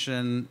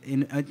institution,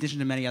 in addition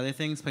to many other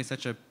things, plays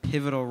such a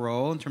pivotal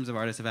role in terms of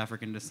artists of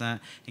African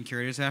descent and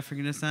curators of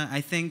African descent.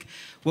 I think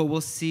what we'll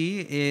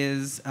see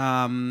is,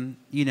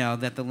 you know,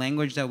 that the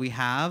language that we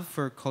have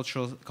for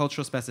cultural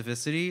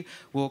specificity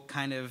will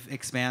kind of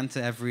expand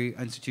to every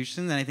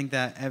institution, and I think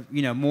that,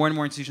 you know, more and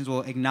more institutions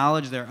will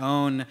acknowledge their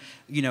own,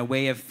 you know,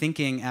 way of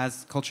thinking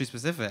as culturally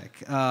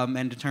specific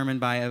and determined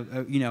by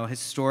a you know,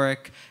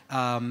 historic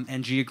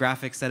and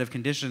geographic set of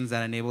conditions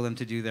that enable them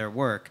to do their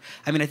work.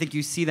 I mean, I think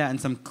you see that in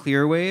some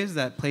clear ways,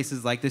 that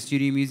places like the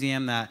Studio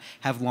Museum that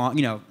have long,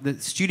 you know, the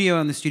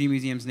studio and the Studio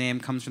Museum's name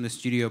comes from the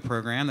studio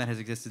program that has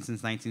existed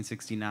since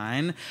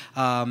 1969.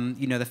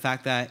 You know, the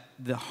fact that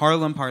the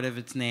Harlem part of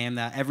its name,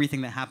 that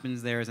everything that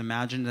happens there is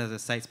imagined as a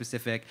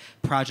site-specific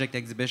project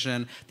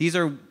exhibition. These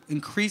are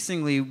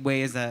increasingly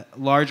ways that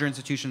larger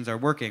institutions are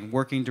working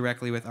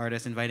directly with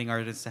artists, inviting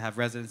artists to have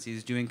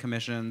residencies, doing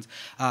commissions,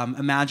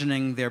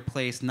 imagining their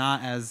place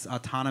not as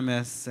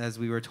autonomous as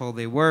we were told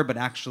they were, but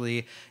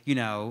actually, you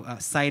know,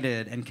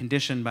 cited and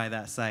conditioned by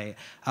that site.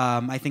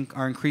 I think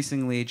are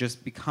increasingly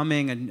just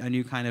becoming a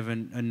new kind of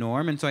a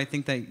norm, and so I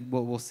think that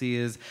what we'll see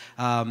is,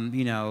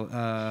 you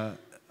know,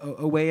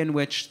 a way in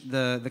which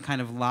the kind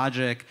of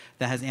logic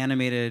that has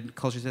animated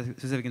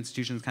culture-specific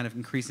institutions kind of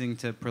increasing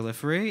to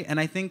proliferate.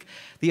 And I think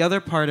the other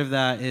part of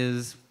that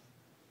is,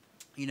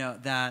 you know,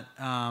 that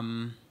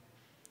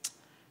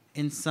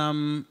in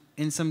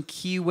some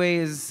key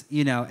ways,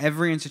 you know,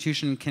 every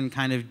institution can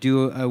kind of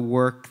do a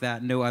work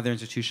that no other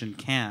institution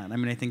can. I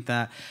mean, I think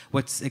that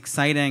what's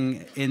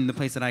exciting in the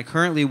place that I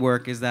currently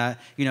work is that,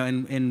 you know,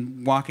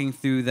 in walking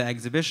through the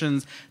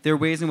exhibitions, there are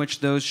ways in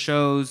which those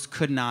shows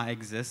could not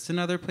exist in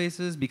other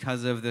places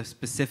because of the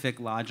specific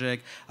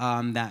logic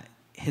that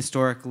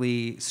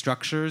historically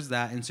structures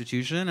that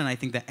institution, and I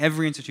think that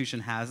every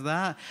institution has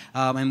that,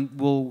 and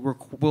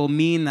will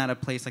mean that a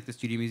place like the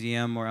Studio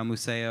Museum or El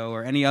Museo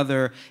or any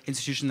other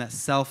institution that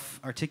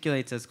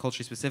self-articulates as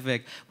culturally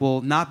specific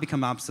will not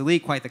become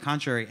obsolete. Quite the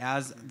contrary,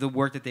 as the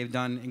work that they've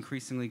done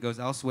increasingly goes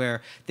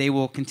elsewhere, they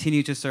will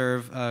continue to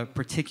serve a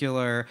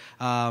particular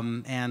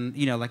and,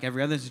 you know, like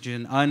every other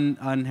institution,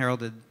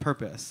 unheralded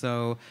purpose.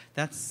 So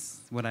that's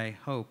what I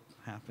hope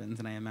happens,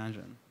 and I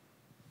imagine.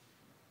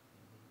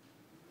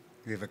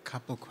 We have a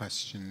couple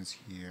questions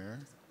here.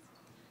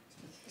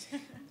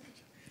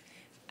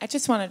 I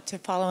just wanted to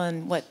follow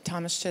on what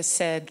Thomas just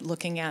said,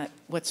 looking at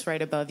what's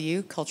right above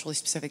you, culturally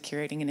specific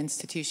curating in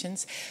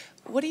institutions.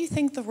 What do you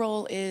think the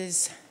role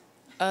is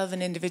of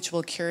an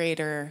individual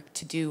curator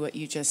to do what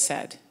you just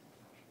said?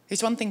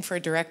 There's one thing for a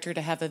director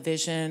to have a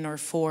vision, or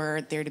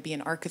for there to be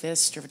an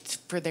archivist, or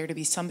for there to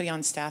be somebody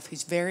on staff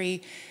who's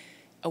very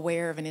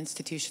aware of an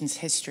institution's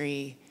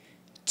history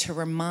to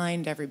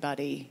remind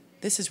everybody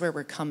this is where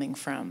we're coming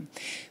from.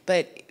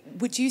 But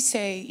would you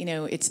say, you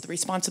know, it's the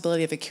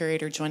responsibility of a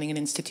curator joining an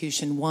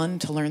institution, one,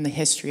 to learn the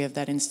history of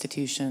that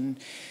institution,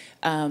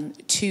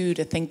 two,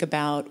 to think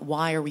about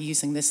why are we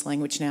using this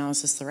language now?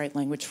 Is this the right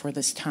language for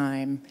this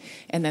time?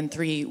 And then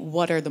three,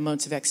 what are the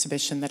modes of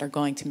exhibition that are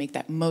going to make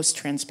that most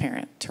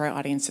transparent to our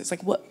audiences?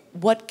 Like,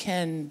 what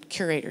can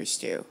curators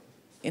do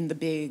in the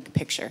big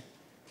picture?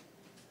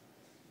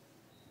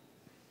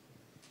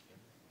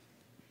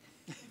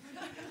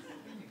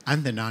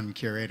 I'm the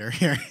non-curator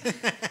here.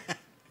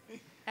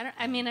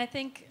 I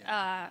think,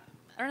 I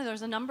don't know,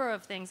 there's a number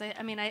of things.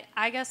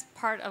 I guess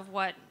part of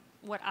what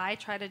I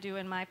try to do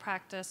in my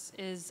practice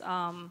is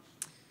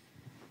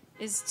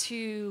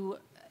to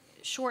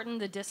shorten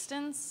the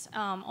distance.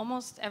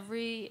 Almost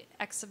every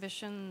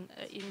exhibition,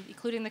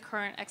 including the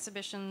current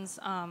exhibitions,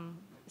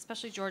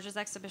 especially George's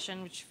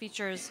exhibition, which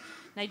features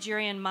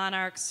Nigerian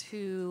monarchs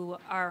who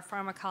are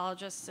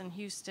pharmacologists in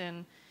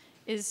Houston,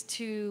 is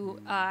to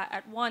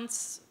at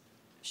once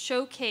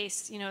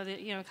showcase,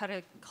 the kind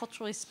of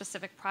culturally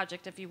specific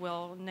project, if you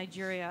will, in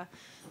Nigeria,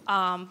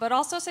 but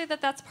also say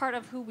that that's part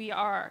of who we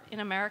are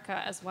in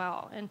America as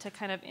well, and to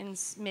kind of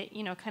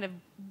kind of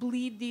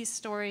bleed these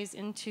stories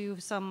into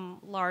some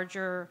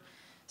larger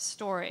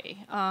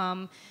story.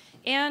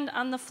 And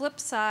on the flip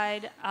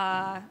side,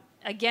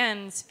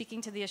 again,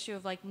 speaking to the issue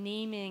of like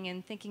naming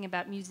and thinking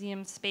about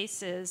museum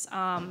spaces,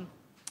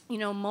 you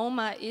know,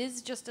 MoMA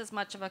is just as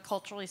much of a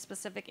culturally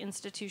specific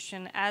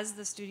institution as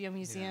the Studio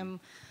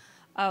Museum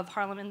of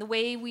Harlem. And the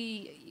way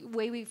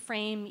we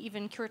frame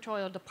even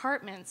curatorial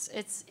departments,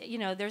 it's, you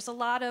know, there's a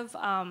lot of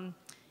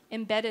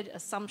embedded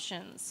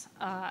assumptions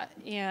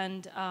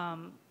and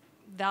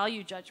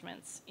value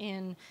judgments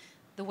in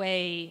the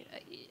way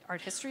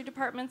art history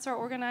departments are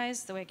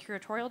organized, the way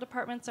curatorial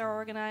departments are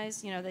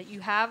organized, you know, that you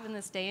have in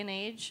this day and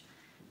age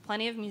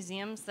plenty of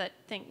museums that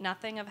think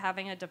nothing of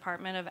having a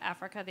department of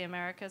Africa, the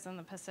Americas, and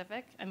the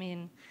Pacific. I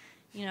mean,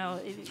 you know,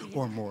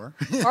 or more,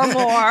 or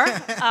more.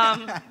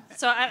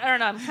 So I don't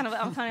know.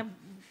 I'm kind of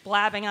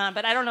blabbing on,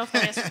 but I don't know if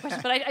that answers the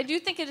question. But I do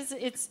think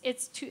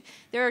it's two.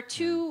 There are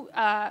two.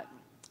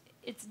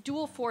 It's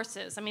dual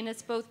forces. I mean,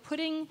 it's both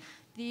putting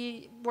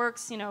the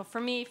works, you know,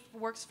 for me,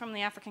 works from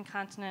the African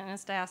continent and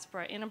its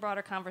diaspora in a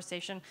broader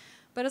conversation,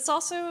 but it's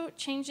also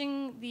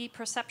changing the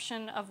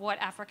perception of what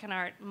African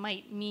art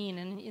might mean.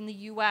 And in the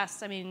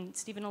U.S., I mean,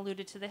 Stephen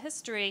alluded to the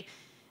history.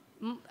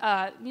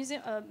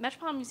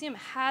 Metropolitan Museum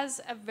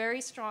has a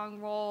very strong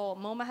role,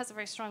 MoMA has a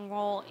very strong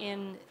role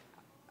in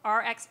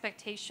our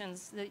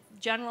expectations, the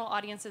general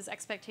audience's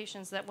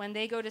expectations that when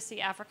they go to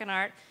see African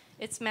art,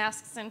 it's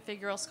masks and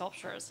figural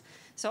sculptures.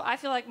 So I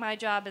feel like my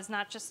job is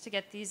not just to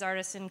get these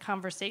artists in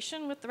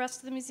conversation with the rest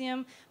of the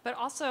museum, but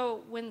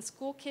also when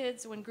school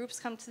kids, when groups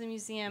come to the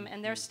museum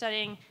and they're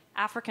studying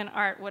African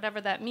art,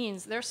 whatever that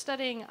means, they're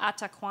studying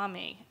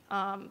Atakwame,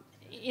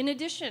 in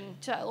addition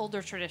to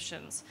older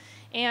traditions.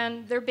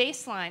 And their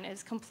baseline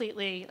is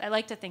completely, I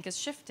like to think, is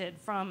shifted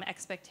from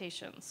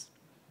expectations.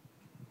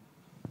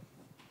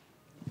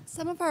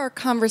 Some of our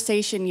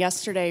conversation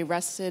yesterday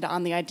rested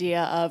on the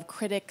idea of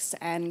critics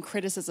and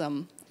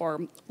criticism,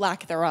 or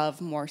lack thereof,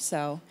 more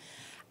so.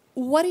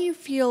 What do you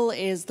feel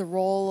is the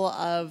role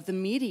of the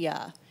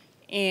media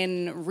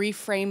in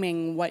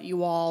reframing what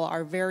you all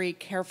are very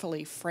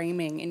carefully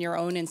framing in your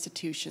own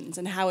institutions,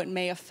 and how it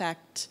may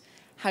affect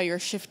how you're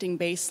shifting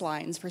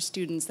baselines for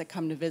students that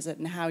come to visit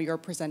and how you're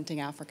presenting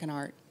African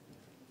art?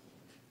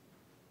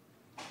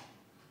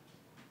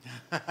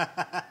 Anyone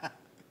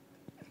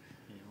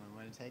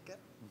want to take it?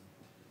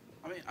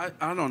 I mean,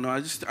 I don't know.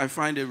 I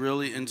find it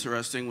really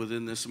interesting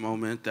within this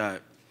moment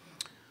that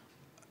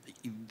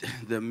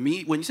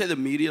when you say the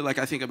media, like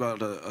I think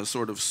about a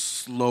sort of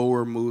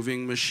slower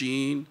moving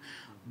machine,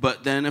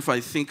 but then if I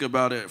think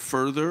about it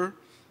further,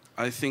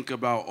 I think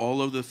about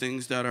all of the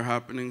things that are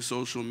happening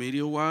social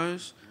media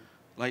wise,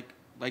 like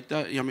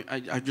that. I mean,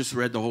 I just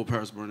read the whole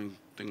Paris burning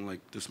thing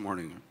like this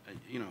morning.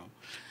 You know,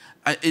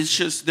 it's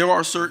just there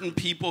are certain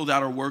people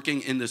that are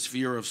working in the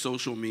sphere of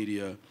social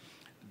media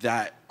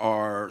that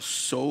are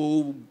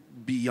so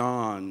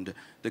beyond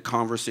the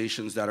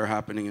conversations that are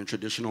happening in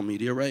traditional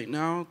media right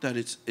now that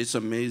it's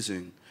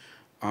amazing.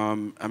 I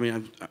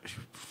mean,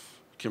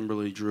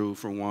 Kimberly Drew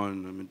for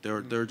one. I mean,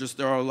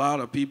 there are a lot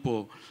of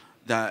people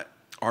that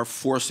are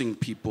forcing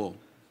people,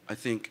 I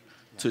think,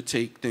 to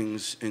take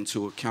things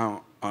into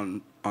account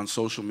on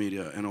social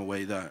media in a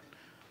way that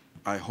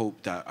I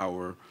hope that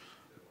our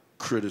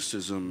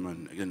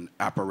criticism and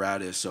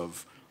apparatus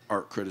of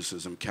art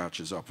criticism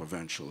catches up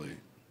eventually.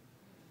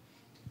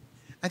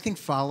 I think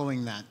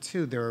following that,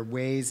 too, there are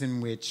ways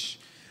in which,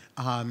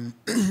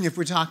 if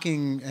we're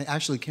talking,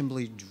 actually,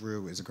 Kimberly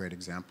Drew is a great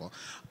example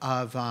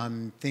of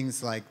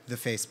things like the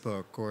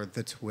Facebook or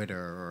the Twitter,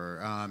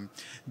 or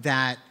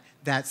that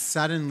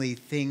suddenly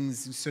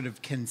things sort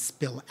of can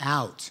spill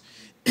out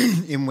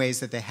in ways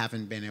that they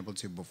haven't been able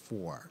to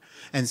before.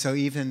 And so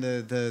even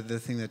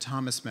the thing that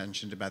Thomas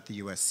mentioned about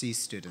the USC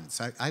students,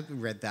 I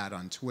read that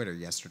on Twitter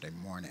yesterday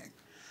morning.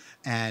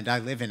 And I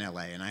live in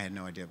LA, and I had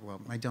no idea.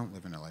 Well, I don't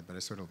live in LA, but I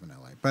sort of live in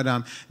LA. But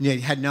I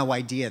had no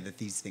idea that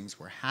these things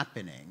were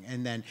happening.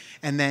 And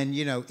then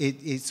you know,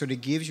 it sort of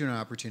gives you an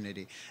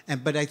opportunity.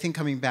 But I think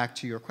coming back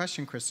to your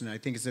question, Kristen, I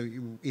think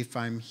if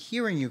I'm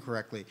hearing you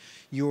correctly,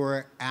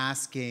 you're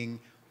asking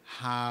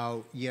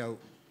how, you know,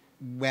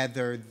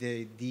 whether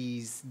the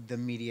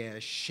media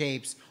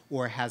shapes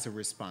or has a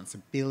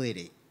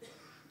responsibility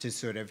to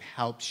sort of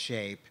help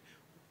shape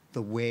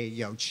the way,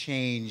 you know,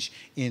 change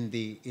in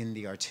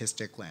the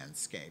artistic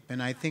landscape.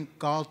 And I think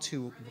Gall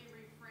too. Are they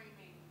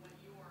reframing what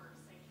you're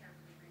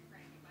carefully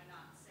reframing by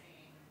not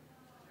saying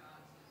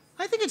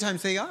I think at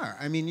times they are.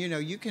 I mean, you know,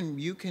 you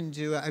can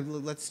do.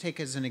 Let's take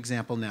as an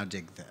example now.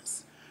 Dig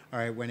this. All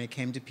right, when it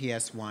came to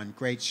PS1,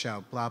 great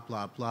show, blah,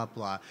 blah, blah,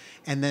 blah.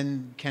 And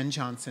then Ken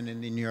Johnson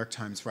in the New York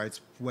Times writes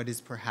what is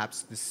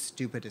perhaps the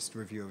stupidest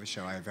review of a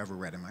show I have ever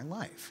read in my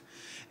life.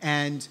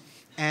 And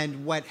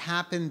what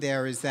happened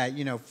there is that,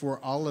 you know, for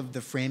all of the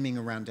framing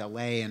around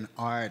LA and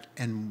art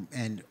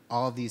and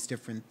all these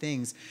different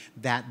things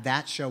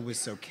that show was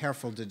so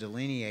careful to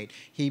delineate,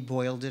 he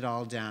boiled it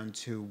all down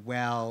to,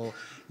 well,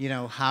 you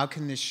know, how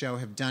can this show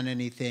have done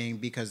anything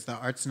because the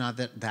art's not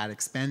that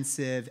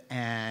expensive,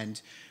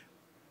 and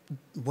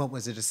what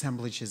was it?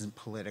 Assemblage isn't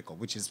political,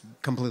 which is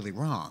completely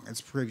wrong.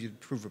 It's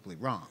provably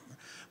wrong.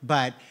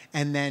 But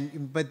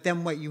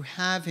then what you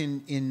have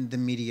in the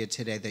media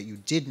today that you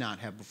did not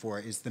have before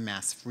is the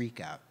mass freak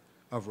out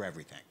over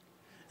everything.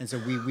 And so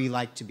we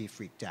like to be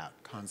freaked out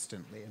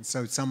constantly. And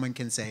so someone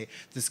can say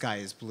the sky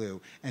is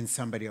blue, and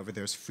somebody over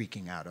there is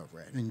freaking out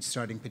over it and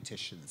starting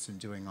petitions and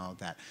doing all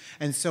that.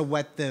 And so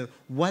what the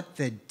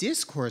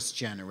discourse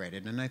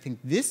generated, and I think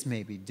this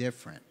may be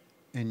different,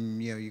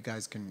 and you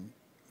guys can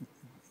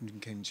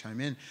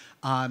chime in.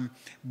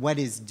 What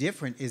is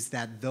different is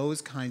that those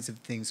kinds of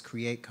things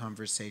create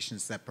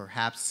conversations that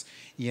perhaps,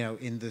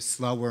 in the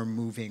slower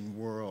moving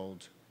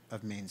world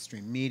of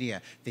mainstream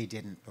media, they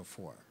didn't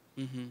before.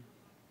 Mm-hmm.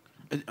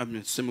 I mean,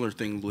 a similar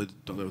thing with,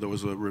 there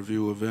was a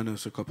review of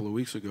Venice a couple of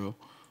weeks ago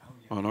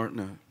on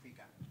ArtNet. Freak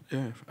out.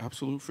 Yeah,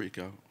 absolute freak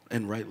out,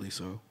 and rightly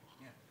so.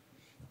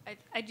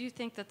 I do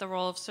think that the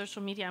role of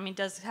social media,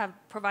 does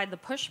provide the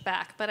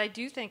pushback, but I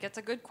do think it's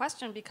a good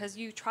question because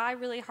you try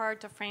really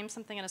hard to frame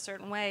something in a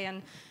certain way.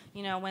 And,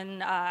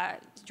 when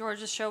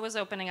George's show was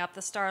opening up,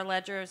 the Star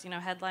Ledger's,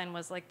 headline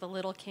was like the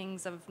little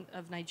kings of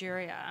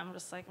Nigeria. I'm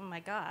just like, oh my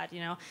God,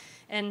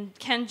 And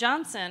Ken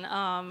Johnson,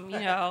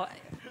 I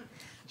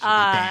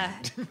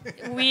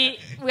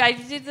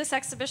did this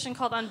exhibition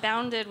called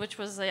Unbounded, which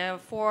was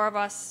 4 of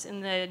us in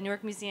the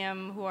Newark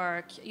Museum who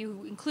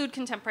include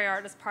contemporary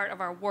art as part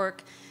of our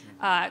work,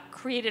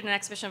 created an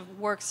exhibition of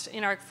works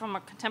from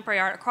contemporary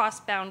art across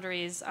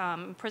boundaries,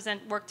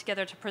 work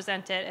together to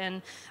present it.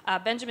 And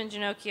Benjamin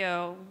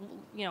Ginocchio,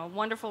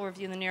 wonderful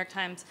review in the New York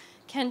Times.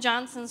 Ken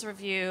Johnson's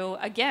review,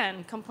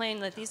 again,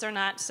 complained that these are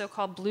not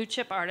so-called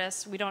blue-chip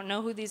artists. We don't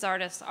know who these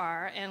artists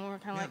are. And we're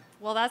kind of like,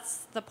 well,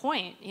 that's the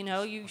point.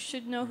 You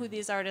should know who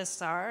these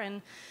artists are.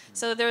 And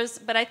so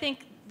but I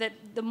think that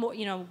the more,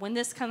 when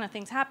this kind of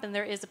things happen,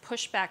 there is a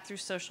pushback through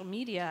social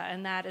media,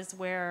 and that is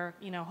where,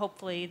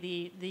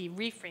 hopefully the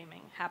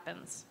reframing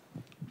happens.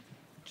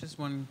 Just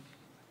one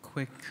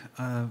quick,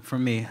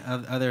 from me,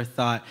 other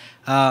thought.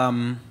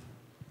 I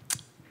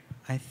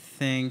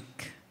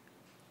think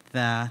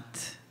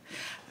that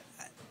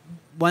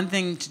one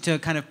thing to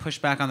kind of push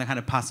back on the kind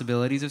of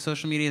possibilities of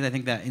social media is I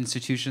think that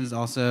institutions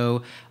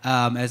also,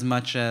 as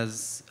much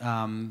as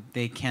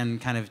they can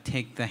kind of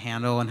take the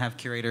handle and have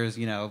curators,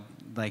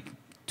 like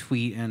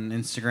tweet and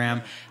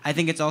Instagram. I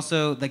think it's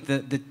also like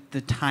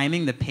the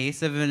timing, the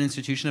pace of an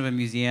institution, of a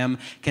museum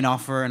can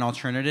offer an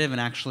alternative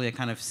and actually a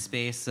kind of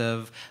space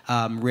of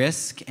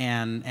risk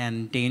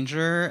and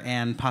danger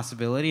and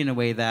possibility in a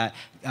way that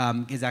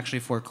is actually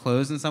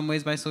foreclosed in some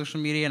ways by social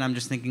media. And I'm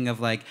just thinking of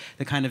like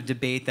the kind of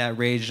debate that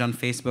raged on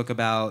Facebook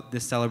about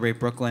this Celebrate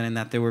Brooklyn, and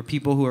that there were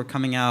people who were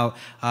coming out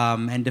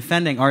and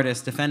defending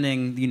artists,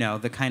 defending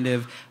the kind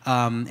of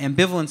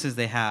ambivalences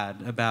they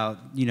had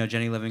about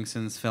Jenny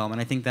Livingston's film.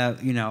 And I think that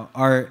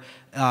art,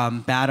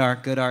 bad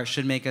art, good art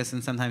should make us,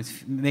 and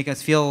sometimes make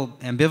us feel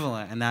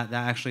ambivalent, and that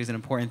actually is an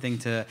important thing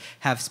to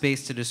have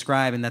space to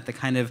describe, and that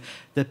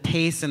the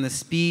pace and the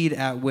speed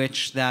at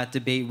which that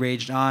debate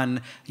raged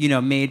on,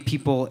 made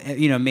people,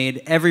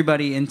 made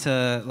everybody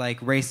into like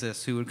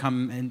racists who would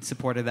come and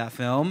supported that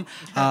film.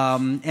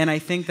 And I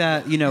think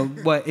that,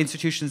 what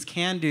institutions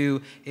can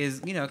do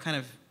is, kind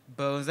of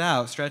bows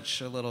out,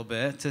 stretch a little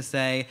bit to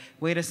say,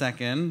 wait a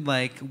second,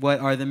 like what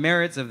are the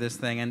merits of this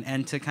thing,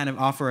 and to kind of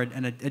offer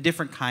a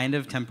different kind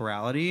of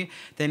temporality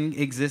than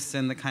exists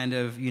in the kind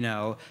of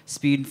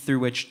speed through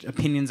which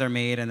opinions are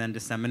made and then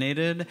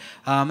disseminated.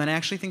 And I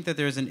actually think that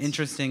there's an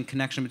interesting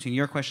connection between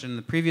your question and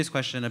the previous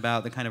question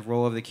about the kind of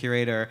role of the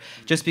curator,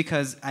 just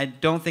because I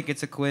don't think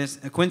it's a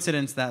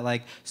coincidence that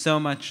like so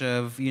much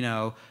of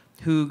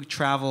who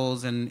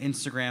travels and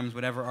Instagrams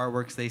whatever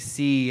artworks they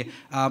see,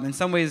 in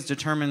some ways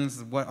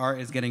determines what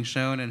art is getting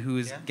shown and who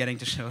is getting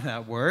to show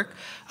that work.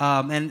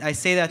 And I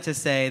say that to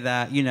say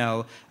that,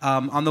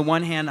 on the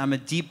one hand, I'm a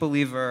deep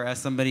believer as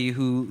somebody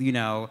who,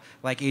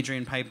 like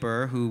Adrian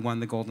Piper, who won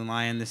the Golden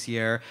Lion this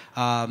year,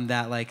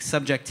 that like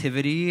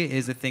subjectivity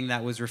is a thing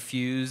that was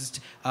refused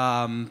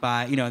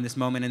by, in this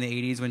moment in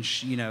the 80s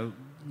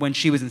when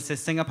she was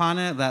insisting upon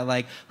it, that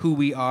like who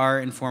we are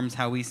informs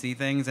how we see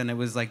things. And it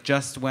was like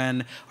just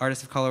when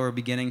artists of color were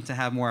beginning to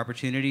have more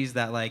opportunities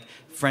that like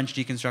French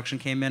deconstruction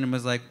came in and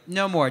was like,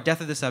 no more,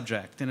 death of the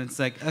subject. And it's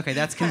like, okay,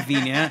 that's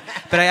convenient.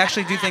 But I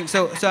actually do think,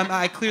 so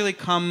I clearly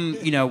come,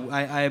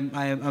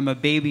 I'm a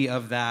baby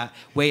of that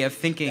way of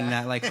thinking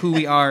that like who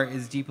we are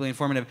is deeply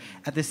informative.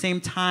 At the same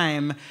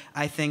time,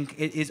 I think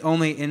it is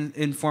only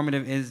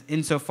informative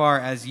insofar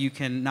as you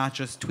can not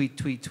just tweet,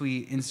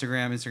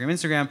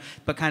 Instagram,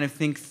 but kind of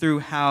think through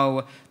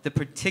how the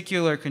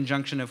particular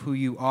conjunction of who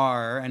you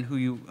are and who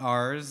you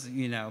are's,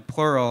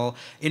 plural,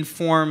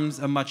 informs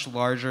a much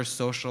larger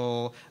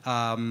social,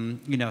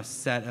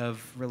 set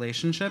of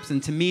relationships.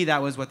 And to me,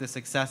 that was what the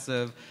success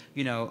of,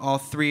 all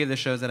 3 of the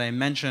shows that I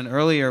mentioned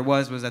earlier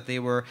was that they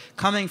were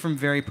coming from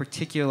very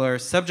particular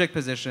subject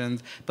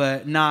positions,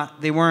 but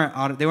they weren't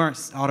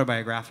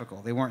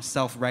autobiographical. They weren't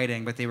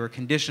self-writing, but they were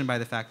conditioned by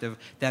the fact of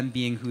them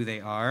being who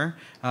they are.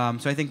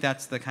 So I think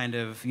that's the kind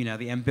of, the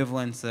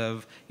ambivalence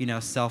of,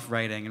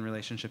 self-writing in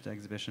relationship to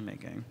exhibition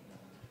making.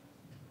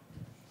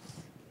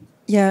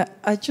 Yeah,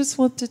 I just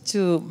wanted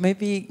to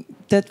maybe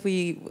that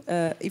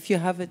if you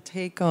have a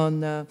take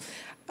on,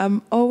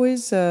 I'm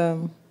always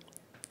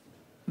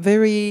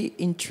very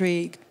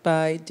intrigued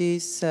by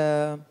this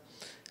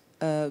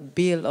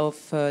bill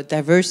of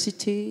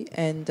diversity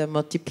and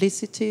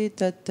multiplicity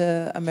that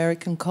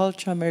American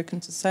culture,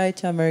 American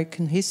society,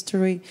 American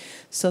history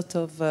sort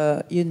of,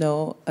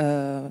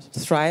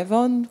 thrive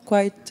on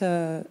quite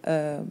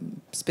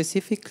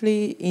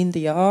specifically in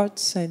the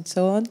arts and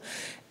so on.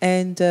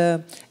 And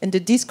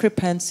the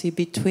discrepancy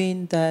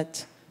between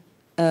that,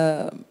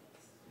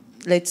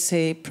 let's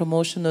say,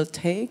 promotional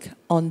take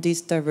on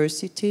this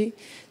diversity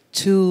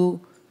to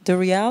the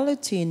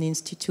reality in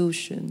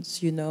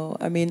institutions,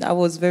 I mean, I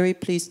was very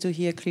pleased to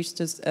hear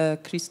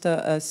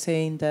Christa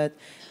saying that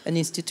an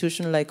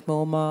institution like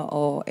MoMA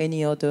or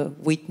any other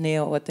Whitney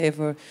or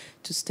whatever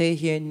to stay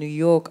here in New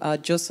York are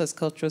just as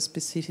cultural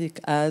specific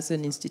as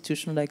an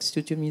institution like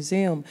Studio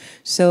Museum.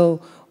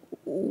 So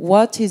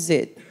what is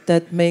it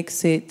that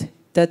makes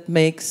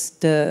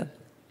the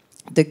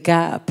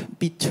gap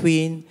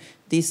between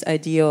this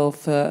idea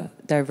of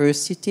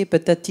diversity,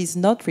 but that is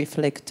not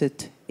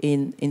reflected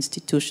in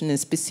institutions and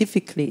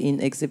specifically in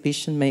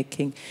exhibition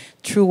making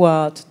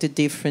throughout the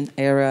different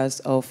eras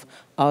of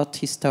art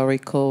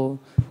historical,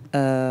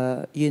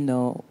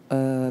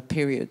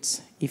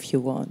 periods, if you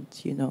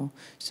want,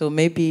 So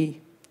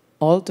maybe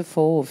all the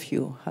four of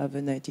you have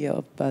an idea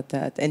about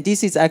that. And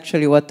this is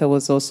actually what I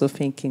was also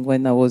thinking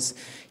when I was,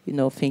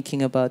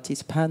 thinking about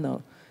this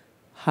panel.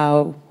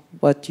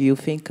 What do you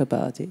think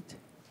about it?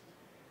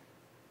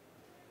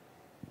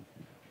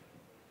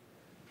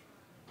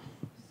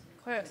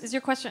 Is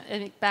your question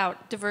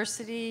about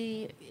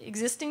diversity,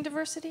 existing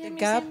diversity in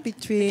museums? The gap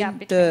between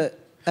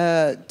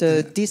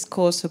the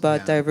discourse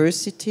about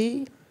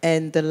diversity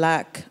and the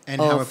lack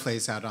and of... how it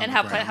plays out on the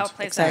ground. How it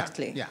plays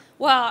exactly. out. Yeah.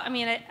 Well,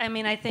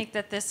 I think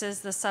that this is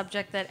the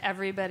subject that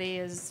everybody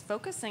is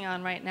focusing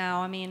on right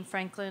now. I mean,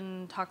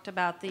 Franklin talked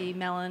about the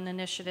Mellon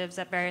initiatives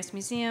at various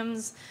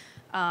museums.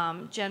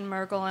 Jen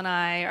Mergel and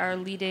I are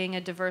leading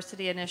a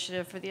diversity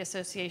initiative for the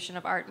Association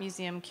of Art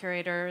Museum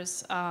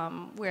Curators,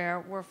 where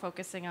we're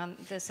focusing on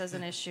this as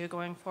an issue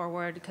going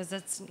forward because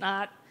it's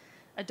not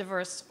a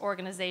diverse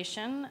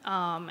organization,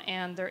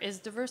 and there is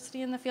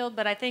diversity in the field.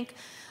 But I think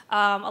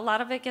a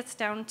lot of it gets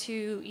down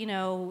to,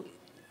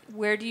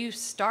 where do you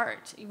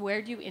start?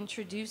 Where do you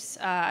introduce,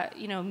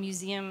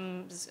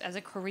 museums as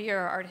a career,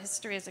 art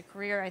history as a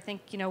career? I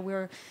think,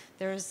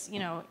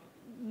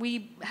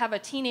 we have a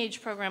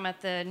teenage program at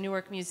the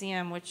Newark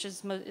Museum, which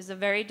is a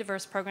very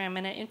diverse program,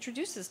 and it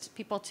introduces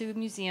people to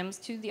museums,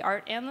 to the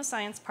art and the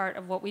science part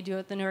of what we do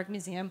at the Newark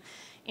Museum,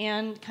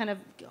 and kind of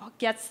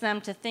gets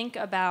them to think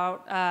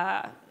about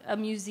a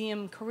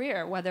museum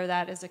career, whether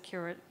that is a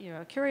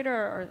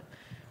curator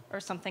or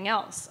something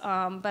else.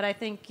 But I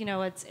think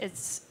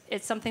it's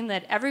something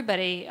that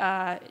everybody,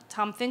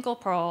 Tom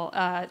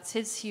Finkelpearl, it's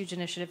his huge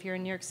initiative here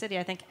in New York City.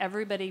 I think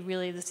everybody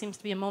really, this seems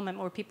to be a moment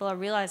where people are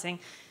realizing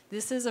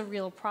this is a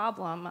real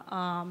problem,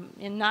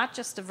 and not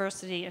just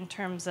diversity in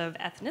terms of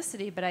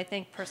ethnicity, but I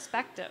think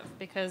perspective,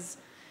 because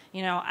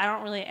I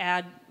don't really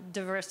add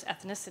diverse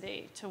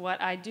ethnicity to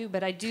what I do,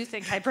 but I do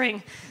think I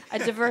bring a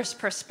diverse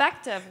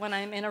perspective when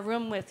I'm in a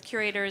room with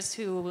curators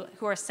who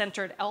are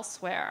centered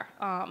elsewhere,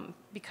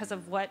 because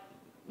of what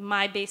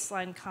my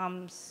baseline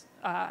comes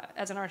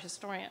as an art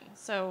historian.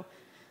 So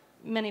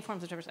many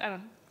forms of diversity. I don't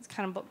know, it's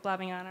kind of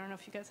blabbing on. I don't know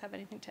if you guys have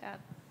anything to add.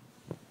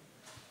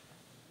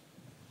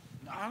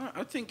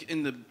 I think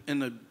in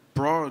the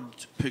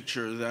broad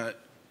picture that,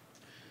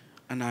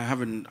 and I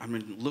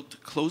haven't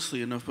looked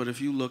closely enough, but if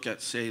you look at,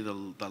 say,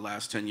 the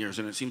last 10 years,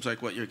 and it seems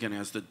like what you're getting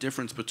at is the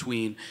difference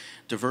between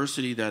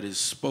diversity that is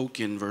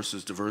spoken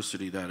versus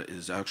diversity that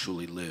is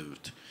actually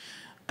lived.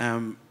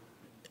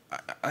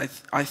 I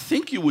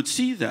think you would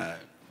see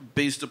that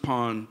based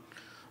upon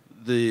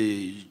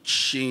the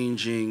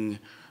changing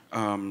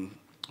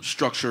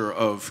structure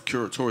of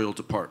curatorial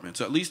departments,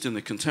 at least in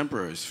the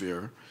contemporary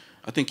sphere.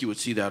 I think you would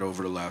see that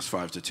over the last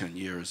 5 to 10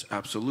 years,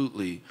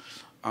 absolutely.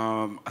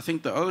 I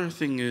think the other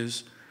thing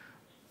is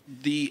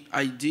the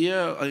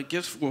idea, I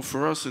guess, well,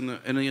 for us in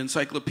the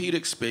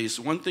encyclopedic space,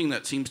 one thing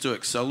that seems to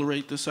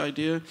accelerate this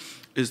idea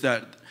is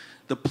that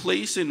the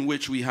place in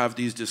which we have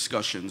these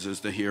discussions is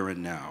the here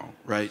and now,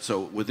 right? So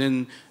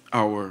within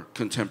our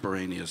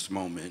contemporaneous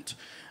moment.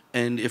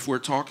 And if we're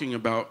talking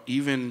about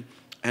even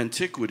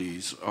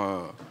antiquities,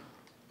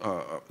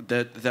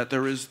 that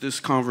there is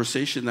this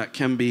conversation that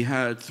can be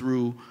had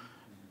through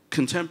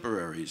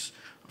contemporaries.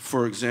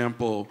 For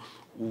example,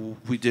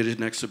 we did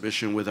an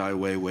exhibition with Ai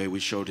Weiwei.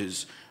 We showed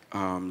his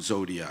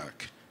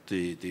Zodiac,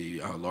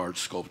 the large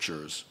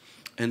sculptures.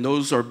 And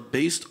those are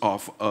based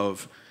off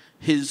of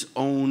his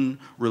own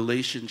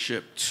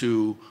relationship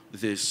to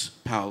this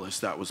palace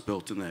that was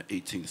built in the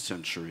 18th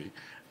century.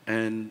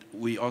 And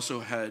we also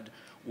had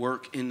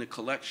work in the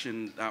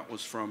collection that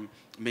was from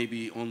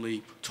maybe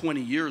only 20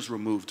 years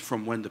removed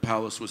from when the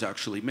palace was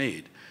actually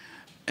made.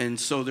 And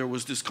so there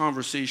was this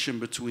conversation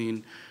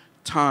between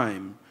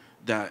time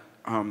that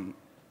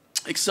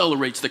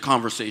accelerates the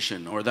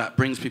conversation, or that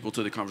brings people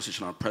to the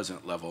conversation on a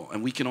present level.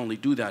 And we can only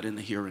do that in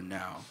the here and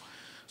now.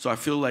 So I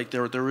feel like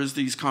there is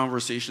these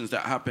conversations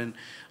that happen,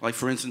 like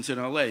for instance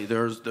in LA,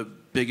 there's the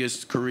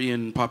biggest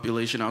Korean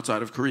population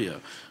outside of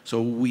Korea.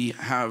 So we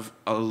have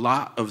a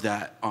lot of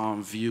that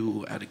on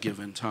view at a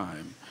given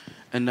time.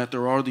 And that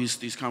there are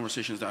these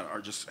conversations that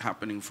are just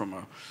happening from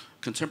a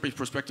contemporary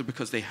perspective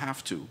because they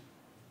have to.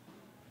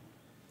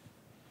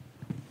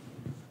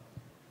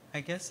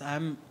 I guess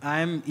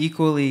I'm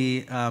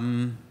equally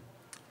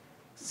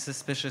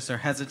suspicious or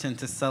hesitant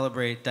to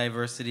celebrate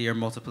diversity or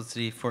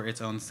multiplicity for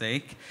its own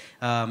sake,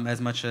 as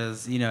much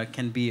as it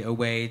can be a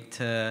way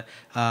to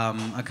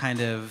a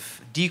kind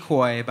of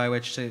decoy by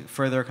which to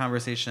further a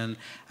conversation.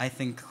 I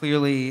think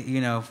clearly,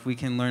 if we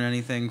can learn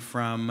anything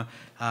from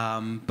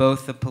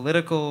both the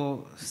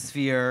political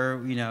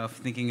sphere,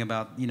 thinking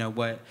about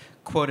what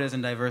quotas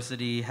and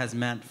diversity has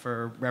meant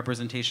for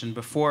representation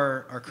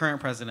before our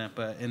current president,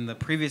 but in the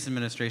previous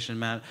administration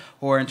meant,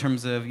 or in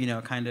terms of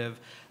kind of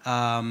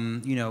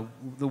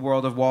the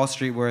world of Wall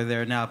Street, where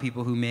there are now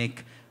people who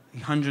make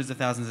hundreds of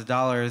thousands of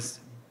dollars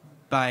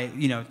by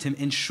to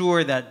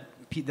ensure that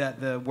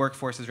the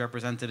workforce is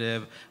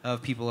representative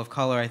of people of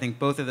color. I think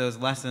both of those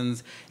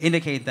lessons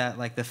indicate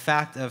that the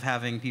fact of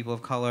having people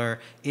of color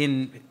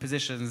in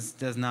positions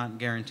does not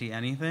guarantee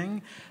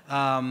anything.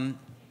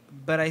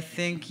 But I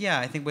think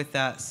with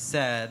that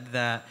said,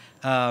 that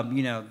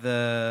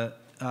that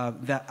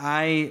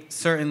I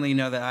certainly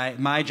know that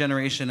my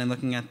generation, and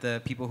looking at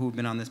the people who've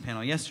been on this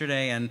panel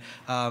yesterday, and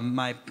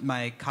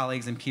my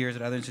colleagues and peers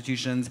at other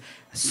institutions,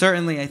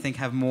 certainly I think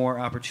have more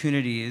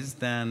opportunities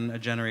than a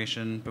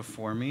generation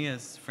before me,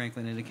 as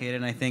Franklin indicated.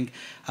 And I think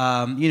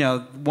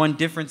one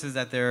difference is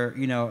that there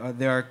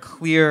are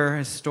clear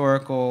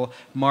historical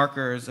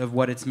markers of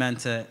what it's meant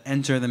to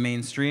enter the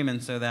mainstream,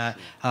 and so that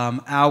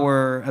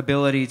our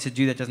ability to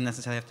do that doesn't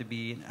necessarily have to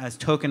be as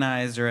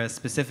tokenized or as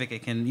specific.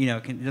 It can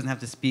it doesn't have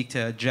to speak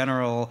to a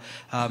general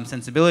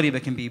sensibility,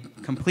 but can be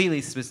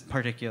completely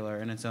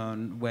particular in its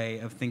own way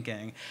of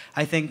thinking.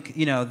 I think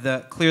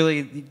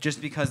clearly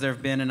just because there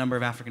have been a number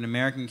of African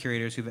American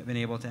curators who've been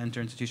able to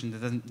enter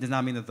institutions does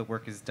not mean that the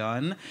work is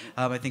done.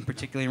 I think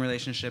particularly in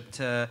relationship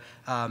to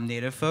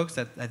Native folks,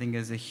 that I think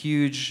is a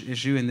huge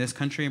issue in this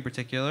country in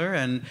particular,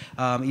 and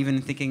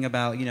even thinking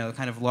about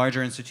kind of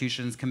larger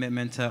institutions'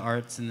 commitment to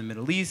arts in the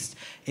Middle East,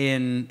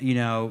 in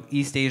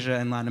East Asia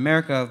and Latin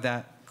America,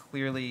 that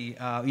clearly,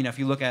 if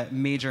you look at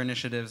major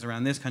initiatives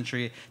around this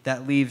country,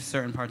 that leaves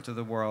certain parts of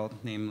the world,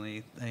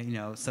 namely,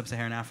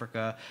 sub-Saharan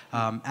Africa,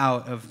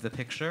 out of the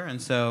picture.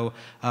 And so,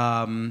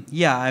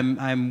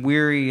 I'm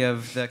weary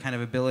of the kind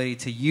of ability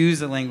to use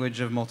the language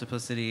of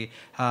multiplicity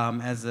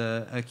as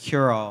a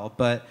cure-all.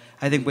 But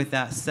I think with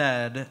that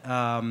said,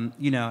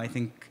 I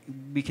think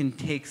we can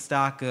take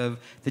stock of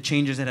the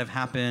changes that have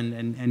happened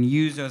and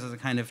use those as a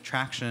kind of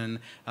traction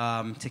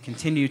to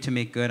continue to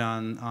make good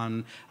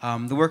on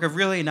the work of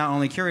really not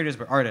only curators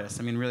but artists.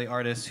 I mean, really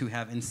artists who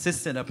have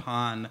insisted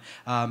upon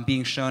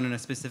being shown in a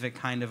specific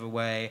kind of a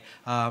way,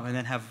 and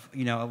then have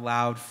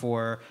allowed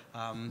for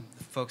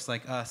folks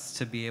like us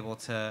to be able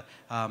to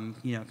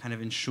kind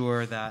of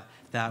ensure that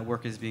that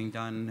work is being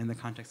done in the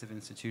context of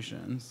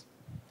institutions.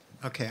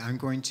 Okay, I'm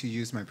going to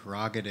use my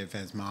prerogative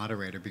as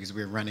moderator because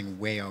we're running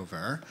way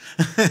over.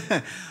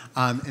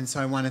 And so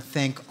I want to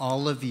thank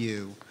all of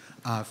you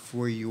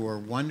for your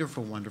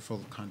wonderful,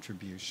 wonderful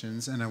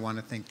contributions. And I want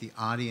to thank the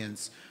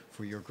audience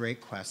for your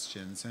great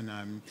questions. And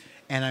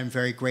I'm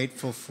very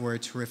grateful for a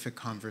terrific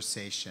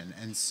conversation.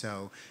 And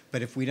so,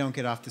 but if we don't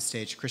get off the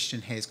stage,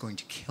 Christian Hay is going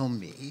to kill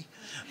me,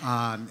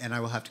 and I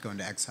will have to go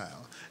into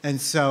exile. And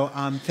so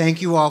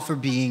thank you all for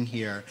being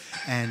here,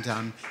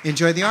 and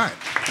enjoy the art.